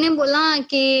लड़की ने बोला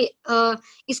कि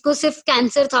इसको सिर्फ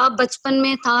कैंसर था, बचपन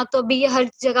में था, तो अभी ये हर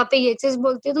जगह पे ये चीज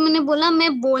बोलती है। तो मैंने बोला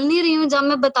मैं बोल नहीं रही हूँ, जब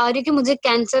मैं बता रही हूँ कि मुझे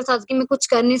कैंसर था कि मैं कुछ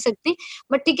कर नहीं सकती,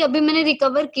 बट ठीक है अभी मैंने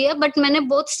रिकवर किया, बट मैंने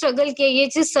बहुत स्ट्रगल किया, ये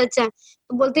चीज सच है।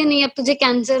 तो बोलते हैं नहीं अब तुझे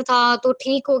कैंसर था तो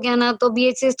ठीक हो गया ना, तो अब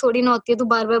ये चीज थोड़ी ना होती है, तू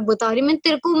बार बार बता रही।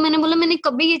 मैंने बोला मैंने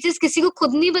कभी ये चीज किसी को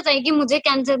खुद नहीं बताई कि मुझे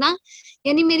कैंसर था।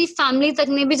 यानी मेरी फैमिली तक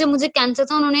ने भी, जब मुझे कैंसर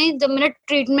था उन्होंने, जब मेरा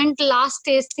ट्रीटमेंट लास्ट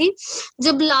स्टेज थी,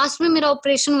 जब लास्ट में मेरा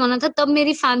ऑपरेशन होना था, तब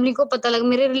मेरी फैमिली को पता लगा,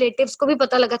 मेरे रिलेटिव्स को भी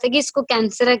पता लगा था कि इसको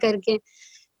कैंसर है करके।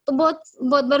 तो बहुत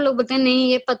बहुत बार लोग बोलते हैं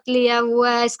नहीं ये पतली है, वो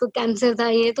है, इसको कैंसर था,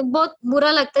 ये। तो बहुत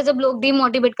बुरा लगता है जब लोग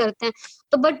डिमोटिवेट करते हैं।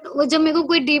 तो बट जब मेरे को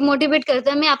कोई डिमोटिवेट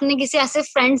करता है, मैं अपने किसी ऐसे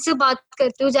फ्रेंड से बात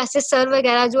करती हूँ, जैसे सर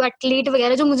वगैरह, जो एथलीट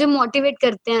वगैरह जो मुझे मोटिवेट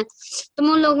करते हैं, तो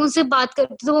मैं उन लोगों से बात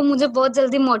करती हूँ तो वो मुझे बहुत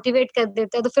जल्दी मोटिवेट कर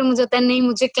देता है। तो फिर मुझे होता है नहीं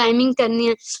मुझे क्लाइंबिंग करनी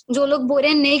है। जो लोग बोल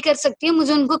रहे हैं नहीं कर सकती है,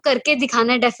 मुझे उनको करके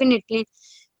दिखाना है डेफिनेटली।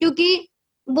 क्योंकि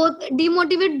बहुत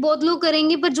डिमोटिवेट बहुत लोग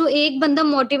करेंगे, पर जो एक बंदा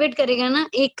मोटिवेट करेगा ना,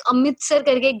 एक अमित सर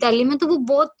करके एक दिल्ली में, तो वो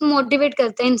बहुत मोटिवेट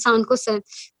करते हैं इंसान को सर।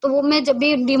 तो वो मैं जब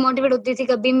भी डिमोटिवेट होती थी,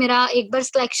 कभी मेरा एक बार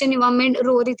सिलेक्शन हुआ, मैं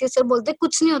रो रही थी, सर बोलते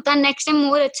कुछ नहीं होता, नेक्स्ट टाइम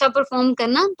और अच्छा परफॉर्म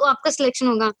करना तो आपका सिलेक्शन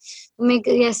होगा। तो मैं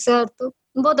यस सर। तो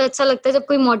बहुत अच्छा लगता है जब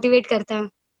कोई मोटिवेट करता है।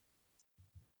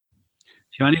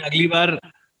 शिवानी,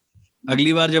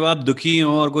 अगली बार जब आप दुखी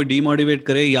हो और कोई डीमोटिवेट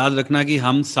करे, याद रखना कि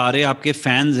हम सारे आपके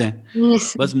फैंस हैं।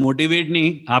 यस बस मोटिवेट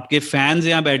नहीं, आपके फैंस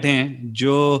यहाँ बैठे हैं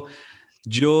जो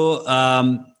जो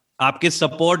आपके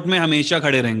सपोर्ट में हमेशा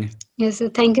खड़े रहेंगे। Yes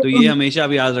thank to you. ये हमेशा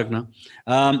आप याद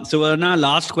रखना। सुवर्णा,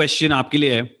 लास्ट क्वेश्चन आपके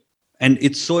लिए है, एंड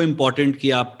इट्स सो इम्पोर्टेंट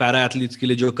कि आप पैरा एथलीट्स के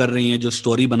लिए जो कर रही हैं, जो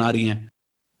स्टोरी बना रही हैं।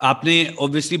 आपने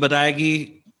ऑब्वियसली बताया कि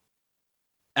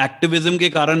एक्टिविज्म के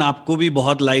कारण आपको भी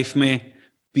बहुत लाइफ में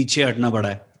पीछे हटना पड़ा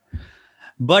है,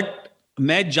 बट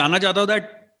मैं जानना चाहता हूं that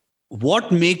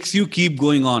what makes you keep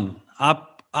going on.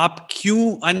 आप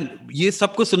क्यों, ये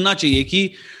सबको सुनना चाहिए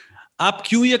कि आप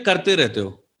क्यों ये करते रहते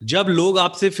हो जब लोग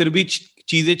आपसे फिर भी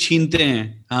चीजें छीनते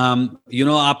हैं।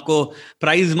 आपको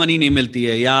प्राइज मनी नहीं मिलती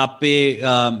है, या आप पे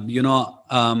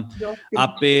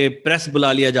आप पे प्रेस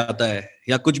बुला लिया जाता है,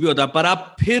 या कुछ भी होता है, पर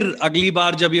आप फिर अगली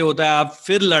बार जब ये होता है आप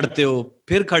फिर लड़ते हो,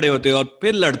 फिर खड़े होते हो और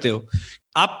फिर लड़ते हो।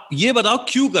 आप ये बताओ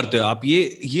क्यों करते हो आप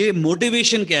ये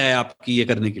मोटिवेशन क्या है आपकी ये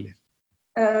करने के लिए?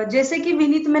 जैसे कि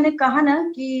विनीत मैंने कहा ना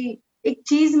कि एक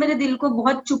चीज मेरे दिल को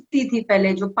बहुत चुभती थी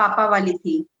पहले, जो पापा वाली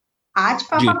थी आज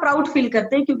पापा प्राउड फील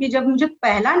करते हैं, क्योंकि जब मुझे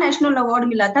पहला नेशनल अवार्ड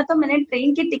मिला था तो मैंने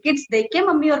ट्रेन की टिकट्स देख के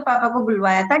मम्मी और पापा को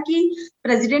बुलवाया था कि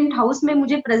प्रेसिडेंट हाउस में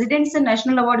मुझे प्रेसिडेंट से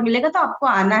नेशनल अवार्ड मिलेगा तो आपको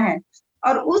आना है।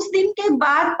 और उस दिन के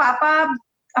बाद पापा,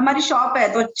 हमारी शॉप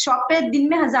है तो शॉप पे दिन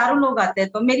में हजारों लोग आते हैं,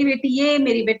 तो मेरी बेटी ये,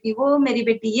 मेरी बेटी वो, मेरी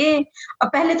बेटी ये। और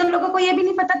पहले तो लोगों को ये भी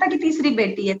नहीं पता था कि तीसरी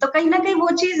बेटी है, तो कहीं ना कहीं वो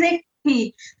चीज एक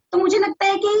थी। तो मुझे लगता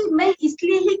है कि मैं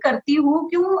इसलिए ही करती हूँ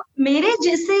क्यों मेरे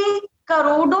जैसे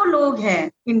करोड़ों लोग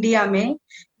हैं इंडिया में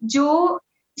जो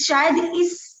शायद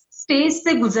इस स्टेज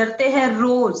से गुजरते हैं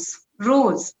रोज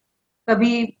रोज।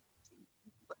 कभी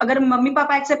अगर मम्मी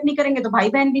पापा एक्सेप्ट नहीं करेंगे तो भाई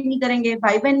बहन भी नहीं करेंगे,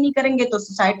 भाई बहन नहीं करेंगे तो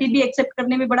सोसाइटी भी एक्सेप्ट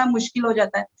करने में बड़ा मुश्किल हो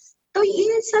जाता है। तो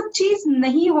ये सब चीज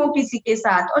नहीं हो किसी के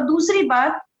साथ। और दूसरी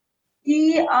बात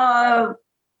कि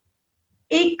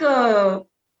एक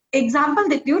एग्जाम्पल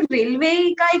देती हूँ,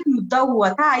 रेलवे का एक मुद्दा हुआ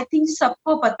था, आई थिंक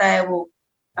सबको पता है वो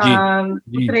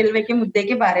रेलवे के मुद्दे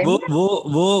के बारे में।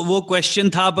 वो क्वेश्चन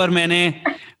था, पर मैंने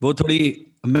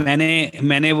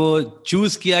वो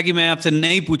चूज किया कि मैं आपसे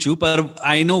नहीं पूछूं, पर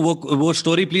आई नो वो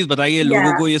स्टोरी प्लीज बताइए,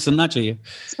 लोगों को ये सुनना चाहिए।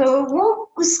 तो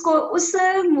वो उस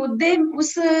मुद्दे,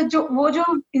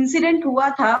 जो इंसिडेंट हुआ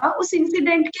था, उस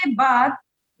इंसिडेंट के बाद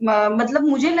मतलब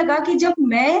मुझे लगा कि जब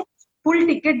मैं फुल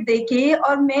टिकट देके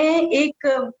और मैं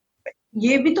एक,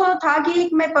 ये भी तो था कि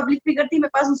एक मैं पब्लिक फिगर थी, मेरे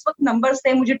पास उस वक्त नंबर्स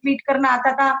थे, मुझे ट्वीट करना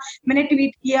आता था, मैंने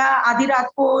ट्वीट किया, आधी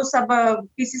रात को सब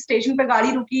किसी स्टेशन पे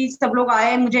गाड़ी रुकी, सब लोग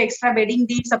आए, मुझे एक्स्ट्रा बेडिंग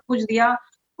दी, सब कुछ दिया,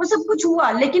 वो सब कुछ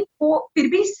हुआ, लेकिन वो फिर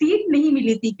भी सीट नहीं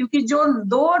मिली थी, क्योंकि जो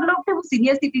 2 और लोग थे वो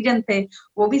सीनियर सिटीजन थे,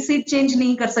 वो भी सीट चेंज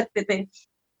नहीं कर सकते थे।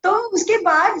 तो उसके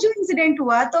बाद जो इंसिडेंट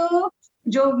हुआ, तो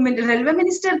जो रेलवे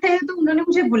मिनिस्टर थे तो उन्होंने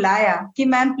मुझे बुलाया कि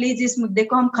मैम प्लीज इस मुद्दे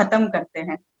को हम खत्म करते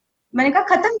हैं। मैंने कहा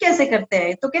खत्म कैसे करते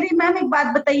हैं? तो कह रही मैम एक बात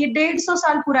बताइए, 150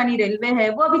 साल पुरानी रेलवे है,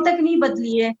 वो अभी तक नहीं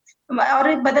बदली है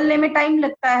और बदलने में टाइम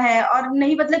लगता है, और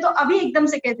नहीं बदले तो अभी एकदम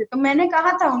से कैसे? तो मैंने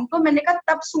कहा था उनको, मैंने कहा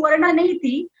तब सुवर्णा नहीं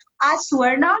थी, आज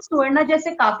सुवर्णा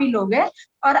जैसे काफी लोग हैं,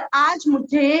 और आज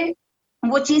मुझे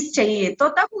वो चीज चाहिए। तो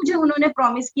तब मुझे उन्होंने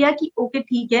प्रॉमिस किया कि ओके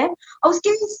ठीक है। और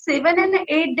उसके 7 और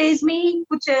 8 डेज में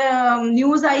कुछ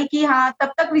न्यूज आई कि हाँ,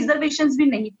 तब तक रिजर्वेशंस भी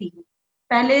नहीं थी।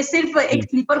 पहले सिर्फ एक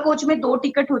स्लीपर कोच में 2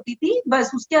 टिकट होती थी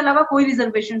बस, उसके अलावा कोई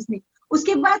रिजर्वेशंस नहीं।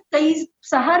 उसके बाद कई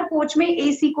शहर कोच में,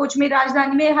 एसी कोच में,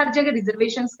 राजधानी में हर जगह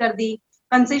रिजर्वेशंस कर दी,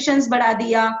 कंसेशंस बढ़ा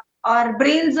दिया, और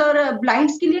ब्रेल्स और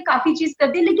ब्लाइंड्स के लिए काफी चीज कर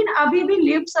दी, लेकिन अभी भी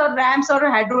लिफ्ट्स और रैम्प्स और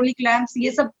हाइड्रोलिक लैंप्स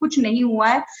ये सब कुछ नहीं हुआ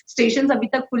है। स्टेशन अभी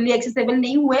तक फुल्ली एक्सेसिबल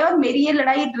नहीं हुए, और मेरी ये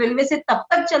लड़ाई रेलवे से तब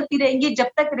तक चलती रहेगी जब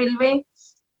तक रेलवे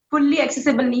फुल्ली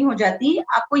एक्सेसिबल नहीं हो जाती।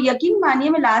 आपको यकीन मानिए,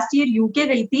 मैं लास्ट ईयर यूके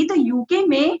गई थी, तो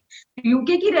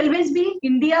यूके की रेलवेज भी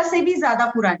इंडिया से भी ज्यादा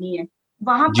पुरानी है।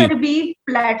 वहां पर भी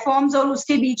प्लेटफॉर्म्स और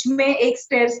उसके बीच में एक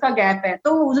स्टेयर्स का गैप है।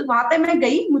 तो वहां पे मैं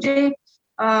गई, मुझे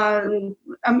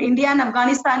इंडिया एंड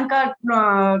अफगानिस्तान का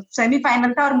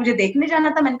सेमीफाइनल था और मुझे देखने जाना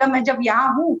था। मैंने कहा मैं जब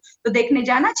यहाँ हूँ तो देखने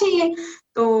जाना चाहिए।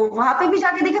 तो वहां पे भी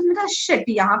जाके देखा, मैंने कहा शिट,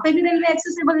 यहाँ पे भी रेलवे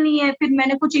एक्सेसिबल नहीं है। फिर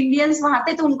मैंने कुछ इंडियंस वहां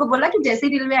थे तो उनको बोला कि जैसे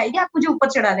ही रेलवे आएगी आप मुझे ऊपर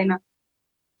चढ़ा देना।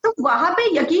 तो वहां पे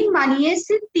यकीन मानिए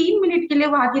सिर्फ 3 मिनट के लिए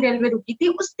वहां की रेलवे रुकी थी।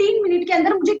 उस 3 मिनट के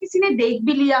अंदर मुझे किसी ने देख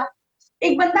भी लिया।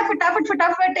 एक बंदा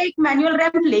फटाफट एक मैनुअल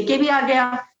रैंप लेके भी आ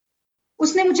गया,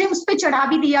 उसने मुझे उस पे चढ़ा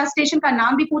भी दिया, स्टेशन का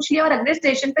नाम भी पूछ लिया, और अगले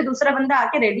स्टेशन पे दूसरा बंदा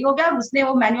आके रेडी हो गया और उसने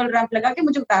वो मैनुअल रैंप लगा के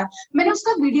मुझे उतारा। मैंने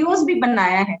उसका वीडियोस भी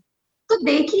बनाया है। तो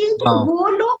देखिए कि वो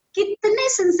लोग कितने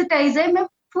सेंसिटाइज है। मैं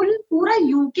पूरा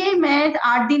यूके में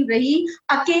 8 दिन रही,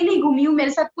 अकेली घूमी हूँ,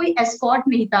 मेरे साथ कोई एस्कॉर्ट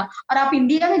नहीं था। और आप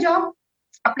इंडिया में जाओ,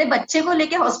 अपने बच्चे को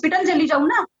लेके हॉस्पिटल चली जाऊं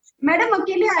ना, मैडम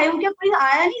अकेले आए हो क्या? कोई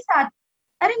आया नहीं साथ?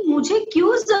 अरे मुझे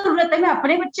क्यों जरूरत है? मैं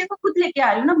अपने बच्चे को खुद लेके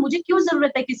आ रही हूँ ना, मुझे क्यों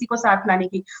जरूरत है किसी को साथ लाने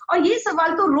की? और ये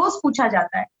सवाल तो रोज पूछा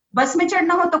जाता है। बस में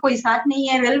चढ़ना हो तो कोई साथ नहीं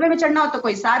है, रेलवे में चढ़ना हो तो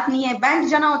कोई साथ नहीं है, बैंक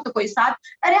जाना हो तो कोई साथ।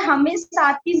 अरे हमें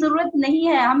साथ की जरूरत नहीं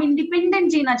है, हम इंडिपेंडेंट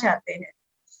जीना चाहते हैं।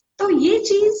 तो ये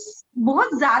चीज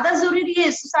बहुत ज्यादा जरूरी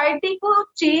है, सोसाइटी को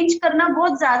चेंज करना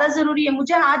बहुत ज्यादा जरूरी है।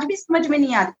 मुझे आज भी समझ में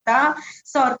नहीं आता,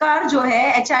 सरकार जो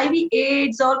है HIV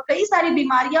एड्स और कई सारी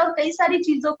बीमारियां और कई सारी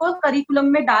चीजों को करिकुलम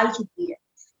में डाल चुकी है,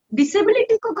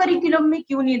 डिसेबिलिटी को करिकुलम में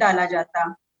क्यों नहीं डाला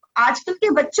जाता? आजकल के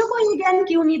बच्चों को ये ज्ञान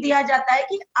क्यों नहीं दिया जाता है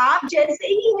कि आप जैसे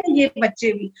ही हैं ये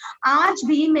बच्चे भी? आज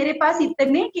भी मेरे पास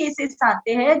इतने केसेस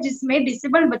आते हैं जिसमें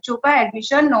डिसेबल्ड बच्चों का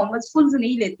एडमिशन नॉर्मल स्कूल्स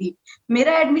नहीं लेती।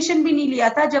 मेरा एडमिशन भी नहीं लिया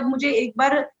था जब मुझे एक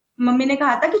बार मम्मी ने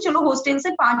कहा था कि चलो हॉस्टल से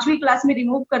 5वीं क्लास में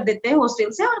रिमूव कर देते हैं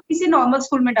हॉस्टल से और किसी नॉर्मल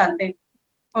स्कूल में डालते हैं।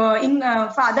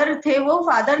 फादर थे, वो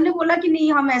फादर ने बोला कि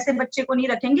नहीं, हम ऐसे बच्चे को नहीं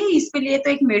रखेंगे, इसके लिए तो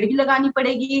एक मेड भी लगानी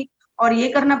पड़ेगी और ये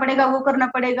करना पड़ेगा, वो करना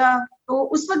पड़ेगा। तो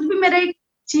उस वक्त भी मेरा एक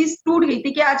चीज टूट गई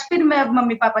थी कि आज फिर मैं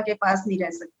मम्मी पापा के पास नहीं रह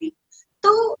सकती।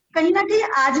 तो कहीं ना कहीं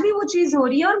आज भी वो चीज हो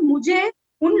रही है और मुझे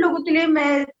उन लोगों के लिए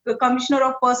मैं commissioner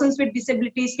of persons with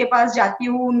disabilities के पास जाती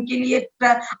हूँ, उनके लिए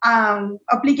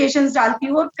एप्लीकेशंस डालती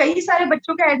हूँ, और कई सारे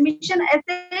बच्चों का एडमिशन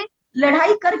ऐसे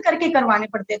लड़ाई कर करके करवाने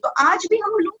पड़ते हैं। तो आज भी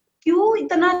हम लोग क्यों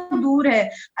इतना दूर है?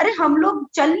 अरे हम लोग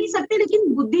चल नहीं सकते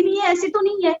लेकिन बुद्धि नहीं है, ऐसी तो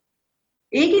नहीं है।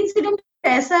 एक इंसिडेंट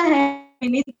ऐसा है,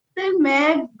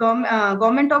 मैं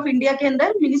गवर्नमेंट ऑफ इंडिया के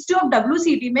अंदर मिनिस्ट्री ऑफ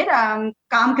WCT में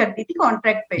काम करती थी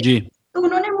कॉन्ट्रैक्ट पे जी। तो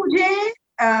उन्होंने मुझे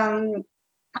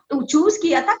चूज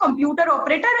किया था computer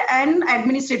operator and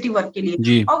administrative work के लिए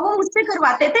जी। और वो मुझसे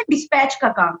करवाते थे डिस्पैच का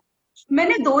काम।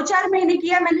 मैंने 2-4 महीने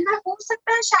किया, मैंने कहा हो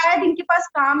सकता है शायद इनके पास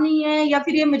काम नहीं है या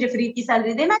फिर ये मुझे फ्री की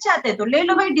सैलरी देना चाहते हैं, तो ले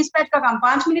लो भाई डिस्पैच का काम।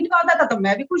 5 मिनट का होता था तो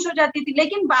मैं भी खुश हो जाती थी,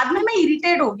 लेकिन बाद में मैं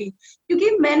इरिटेट हो गई क्योंकि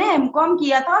मैंने एमकॉम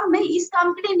किया था और मैं इस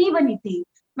काम के लिए नहीं बनी थी।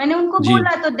 मैंने उनको जी।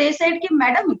 बोला तो दे सेड कि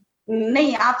मैडम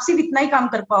नहीं, आप सिर्फ इतना ही काम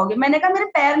कर पाओगे। मैंने कहा मेरे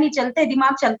पैर नहीं चलते,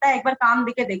 दिमाग चलता है, एक बार काम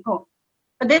देके देखो।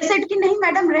 तो दे सेड कि नहीं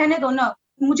मैडम रहने दो ना।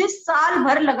 मुझे साल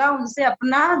भर लगा उनसे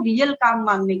अपना रियल काम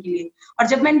मांगने के लिए, और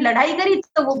जब मैंने लड़ाई करी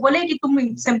तो वो बोले कि तुम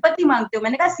सिंपैथी मांगते हो।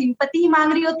 मैंने कहा सिंपैथी ही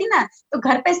मांग रही होती ना तो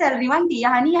घर पे सैलरी मांगती,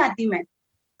 यहाँ नहीं आती मैं।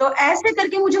 तो ऐसे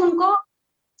करके मुझे उनको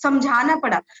समझाना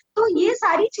पड़ा। तो ये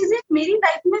सारी चीजें मेरी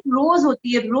लाइफ में रोज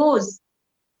होती है, रोज।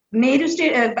 नेहरू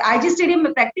IG स्टेडियम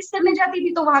में प्रैक्टिस करने जाती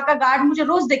थी तो वहां का गार्ड मुझे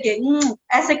रोज देखे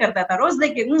ऐसे करता था, रोज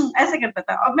देखे ऐसे करता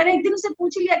था। और मैंने एक दिन उससे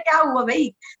पूछ लिया क्या हुआ भाई?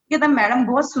 कहता मैडम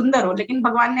बहुत सुंदर हो लेकिन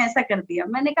भगवान ने ऐसा कर दिया।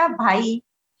 मैंने कहा भाई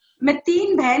मैं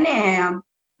 3 बहनें हैं हम।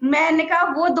 मैंने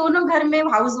कहा वो दोनों घर में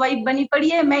हाउसवाइफ बनी पड़ी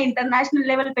है, मैं इंटरनेशनल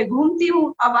लेवल पे घूमती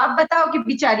हूँ। अब आप बताओ कि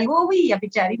बेचारी वो हुई या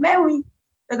बेचारी मैं हुई?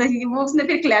 तो वो उसने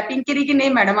फिर क्लैपिंग करी कि नहीं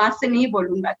मैडम आज से नहीं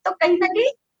बोलूंगा। तो कहीं ना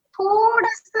कहीं थोड़ा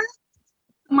सा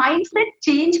माइंडसेट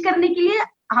चेंज करने के लिए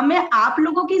हमें आप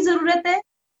लोगों की जरूरत है,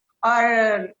 और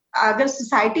अगर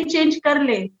सोसाइटी चेंज कर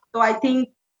ले तो आई थिंक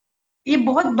ये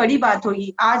बहुत बड़ी बात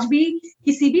होगी। आज भी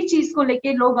किसी भी चीज को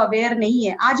लेके लोग अवेयर नहीं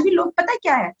है। आज भी लोग पता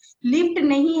क्या है, लिफ्ट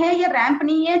नहीं है या रैंप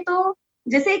नहीं है तो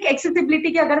जैसे एक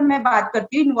एक्सेसिबिलिटी की अगर मैं बात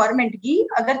करती हूँ इन्वायरमेंट की,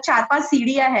 अगर 4-5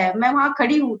 सीढ़ियां है, मैं वहां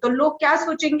खड़ी हूँ तो लोग क्या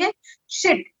सोचेंगे,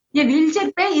 शिट ये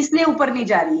व्हीलचेयर पे इसलिए ऊपर नहीं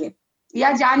जा रही है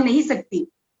या जा नहीं सकती।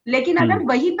 लेकिन अगर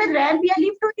वहीं पे रैंप या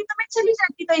लिफ्ट होती तो मैं चली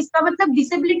जाती। तो इसका मतलब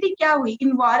डिसेबिलिटी क्या हुई,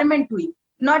 इन्वायरमेंट हुई,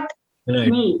 नॉट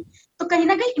मी। तो कहीं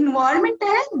ना कहीं इन्वायरमेंट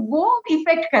है वो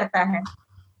इफेक्ट करता है।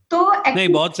 तो नहीं,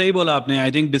 बहुत सही बोला आपने।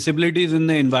 I think disability is in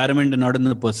the environment not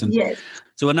in the person.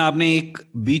 Suvarna आपने एक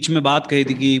बीच में बात कही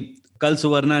थी कि कल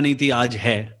सुवर्णा नहीं थी आज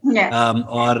है।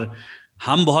 और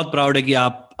हम बहुत प्राउड है कि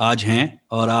आप आज हैं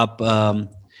और आप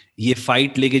ये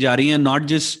फाइट लेके जा रही हैं, not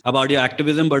just about your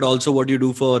activism but also what you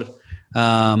do for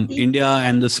India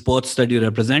and the sports that you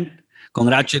represent.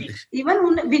 Congratulations.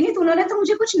 Even Vineet उन्होंने तो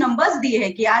मुझे कुछ नंबर्स दिए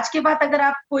हैं कि आज के बाद अगर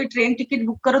आप कोई ट्रेन टिकट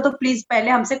बुक करो तो प्लीज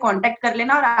पहले हमसे कांटेक्ट कर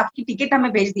लेना और आपकी टिकट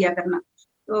हमें भेज दिया करना।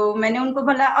 तो मैंने उनको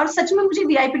बोला और सच में मुझे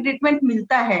VIP ट्रीटमेंट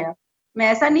मिलता है।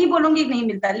 मैं ऐसा नहीं बोलूंगी नहीं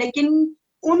मिलता, लेकिन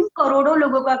उन करोड़ों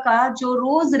लोगों का जो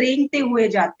रोज रेंगते हुए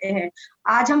जाते हैं।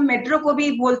 आज हम मेट्रो को भी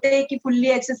बोलते हैं कि फुल्ली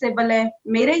एक्सेसिबल है,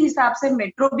 मेरे हिसाब से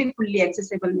मेट्रो भी फुल्ली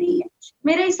एक्सेसिबल नहीं है।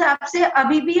 मेरे हिसाब से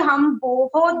अभी भी हम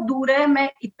बहुत दूर है। मैं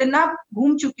इतना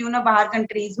घूम चुकी हूँ ना बाहर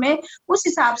कंट्रीज में, उस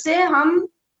हिसाब से हम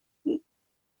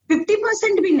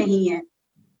 50% भी नहीं है।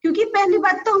 क्योंकि पहली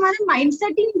बात तो हमारा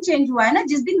माइंडसेट ही नहीं चेंज हुआ है ना।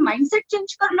 जिस दिन माइंडसेट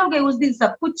चेंज कर लोगे उस दिन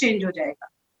सब कुछ चेंज हो जाएगा।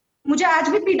 मुझे आज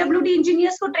भी PWD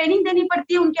इंजीनियर्स को ट्रेनिंग देनी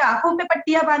पड़ती है, उनके आंखों पे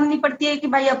पट्टियां बांधनी पड़ती है कि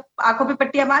भाई अब आंखों पे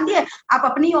पट्टियां बांधी है, आप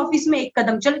अपनी ऑफिस में एक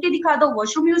कदम चल के दिखा दो,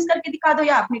 वॉशरूम यूज करके दिखा दो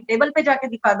या अपनी टेबल पे जाके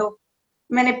दिखा दो।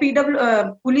 मैंने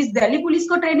दिल्ली पुलिस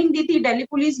को ट्रेनिंग दी थी। दिल्ली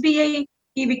पुलिस भी यही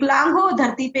कि विकलांग हो,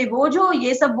 धरती पे बोझ हो,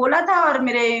 ये सब बोला था। और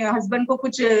मेरे हस्बैंड को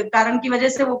कुछ कारण की वजह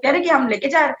से वो कह रहे कि हम लेके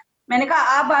जा रहे। मैंने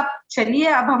कहा अब आप चलिए,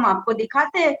 अब हम आपको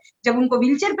दिखाते हैं। जब उनको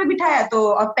व्हीलचेयर पे बिठाया तो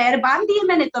अब पैर बांध दिए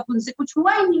मैंने, तो अब उनसे कुछ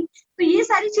हुआ ही नहीं। तो ये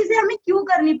सारी चीजें हमें क्यों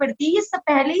करनी पड़ती है, ये सब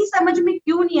पहले ही समझ में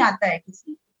क्यों नहीं आता है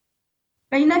किसी।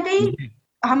 कहीं ना कहीं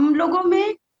हम लोगों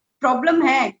में प्रॉब्लम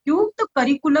है। क्यों? तो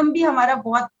करिकुलम भी हमारा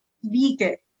बहुत वीक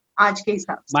है आज के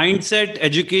हिसाब से। माइंडसेट,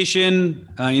 एजुकेशन,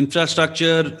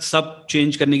 इंफ्रास्ट्रक्चर सब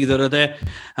चेंज करने की जरूरत है।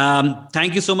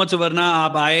 Thank you so much Suvarna,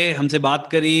 आप आए, हमसे बात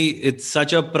करी। It's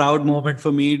such a proud moment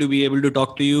for me to be able to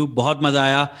talk to you. बहुत मजा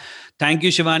आया। थैंक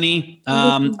यू शिवानी,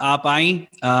 आप आई,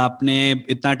 आपने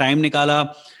इतना टाइम निकाला।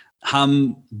 हम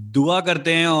दुआ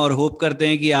करते हैं और होप करते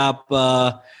हैं कि आप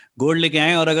गोल्ड लेके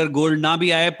आए, और अगर गोल्ड ना भी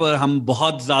आए पर हम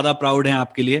बहुत ज्यादा प्राउड हैं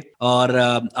आपके लिए और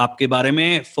आपके बारे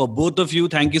में। For both of you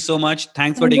thank you so much.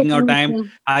 Thanks for taking our time.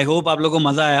 I hope आप लोगों को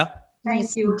मजा आया।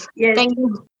 Thank you. Thank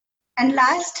you. And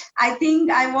last I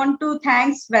think I want to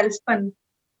thanks Welspun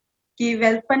कि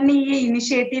वेल्सपन ने ये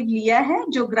इनिशिएटिव लिया है,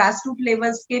 जो ग्रास रूट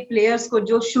लेवल्स के प्लेयर्स को,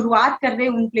 जो शुरुआत कर रहे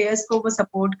हैं उन प्लेयर्स को वो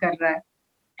सपोर्ट कर रहा है।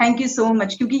 थैंक यू सो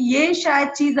मच, क्योंकि ये शायद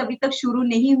चीज अभी तक शुरू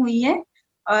नहीं हुई है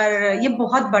और ये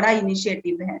बहुत बड़ा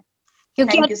इनिशिएटिव है।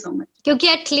 Thank you so much. क्योंकि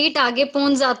एथलीट आगे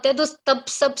पहुंच जाते हैं तो तब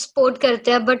सब सपोर्ट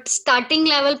करते हैं, बट स्टार्टिंग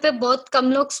लेवल पे बहुत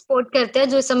कम लोग सपोर्ट करते हैं।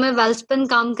 जो समय वेलस्पन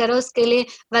काम कर रहा है उसके लिए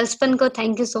वेलस्पन को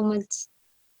thank you so much.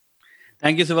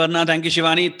 Thank you, Suvarna. Thank you,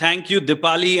 Shivani. Thank you,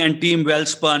 Dipali and Team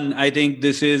Wellspun. I think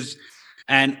this is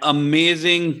an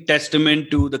amazing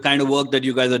testament to the kind of work that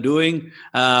you guys are doing.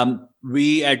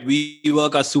 We at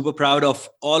WeWork are super proud of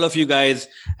all of you guys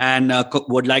and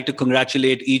would like to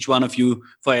congratulate each one of you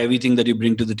for everything that you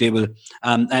bring to the table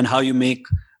and how you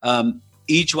make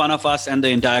each one of us and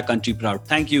the entire country proud.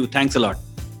 Thank you. Thanks a lot.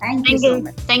 Thank you so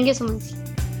much. Thank you so much.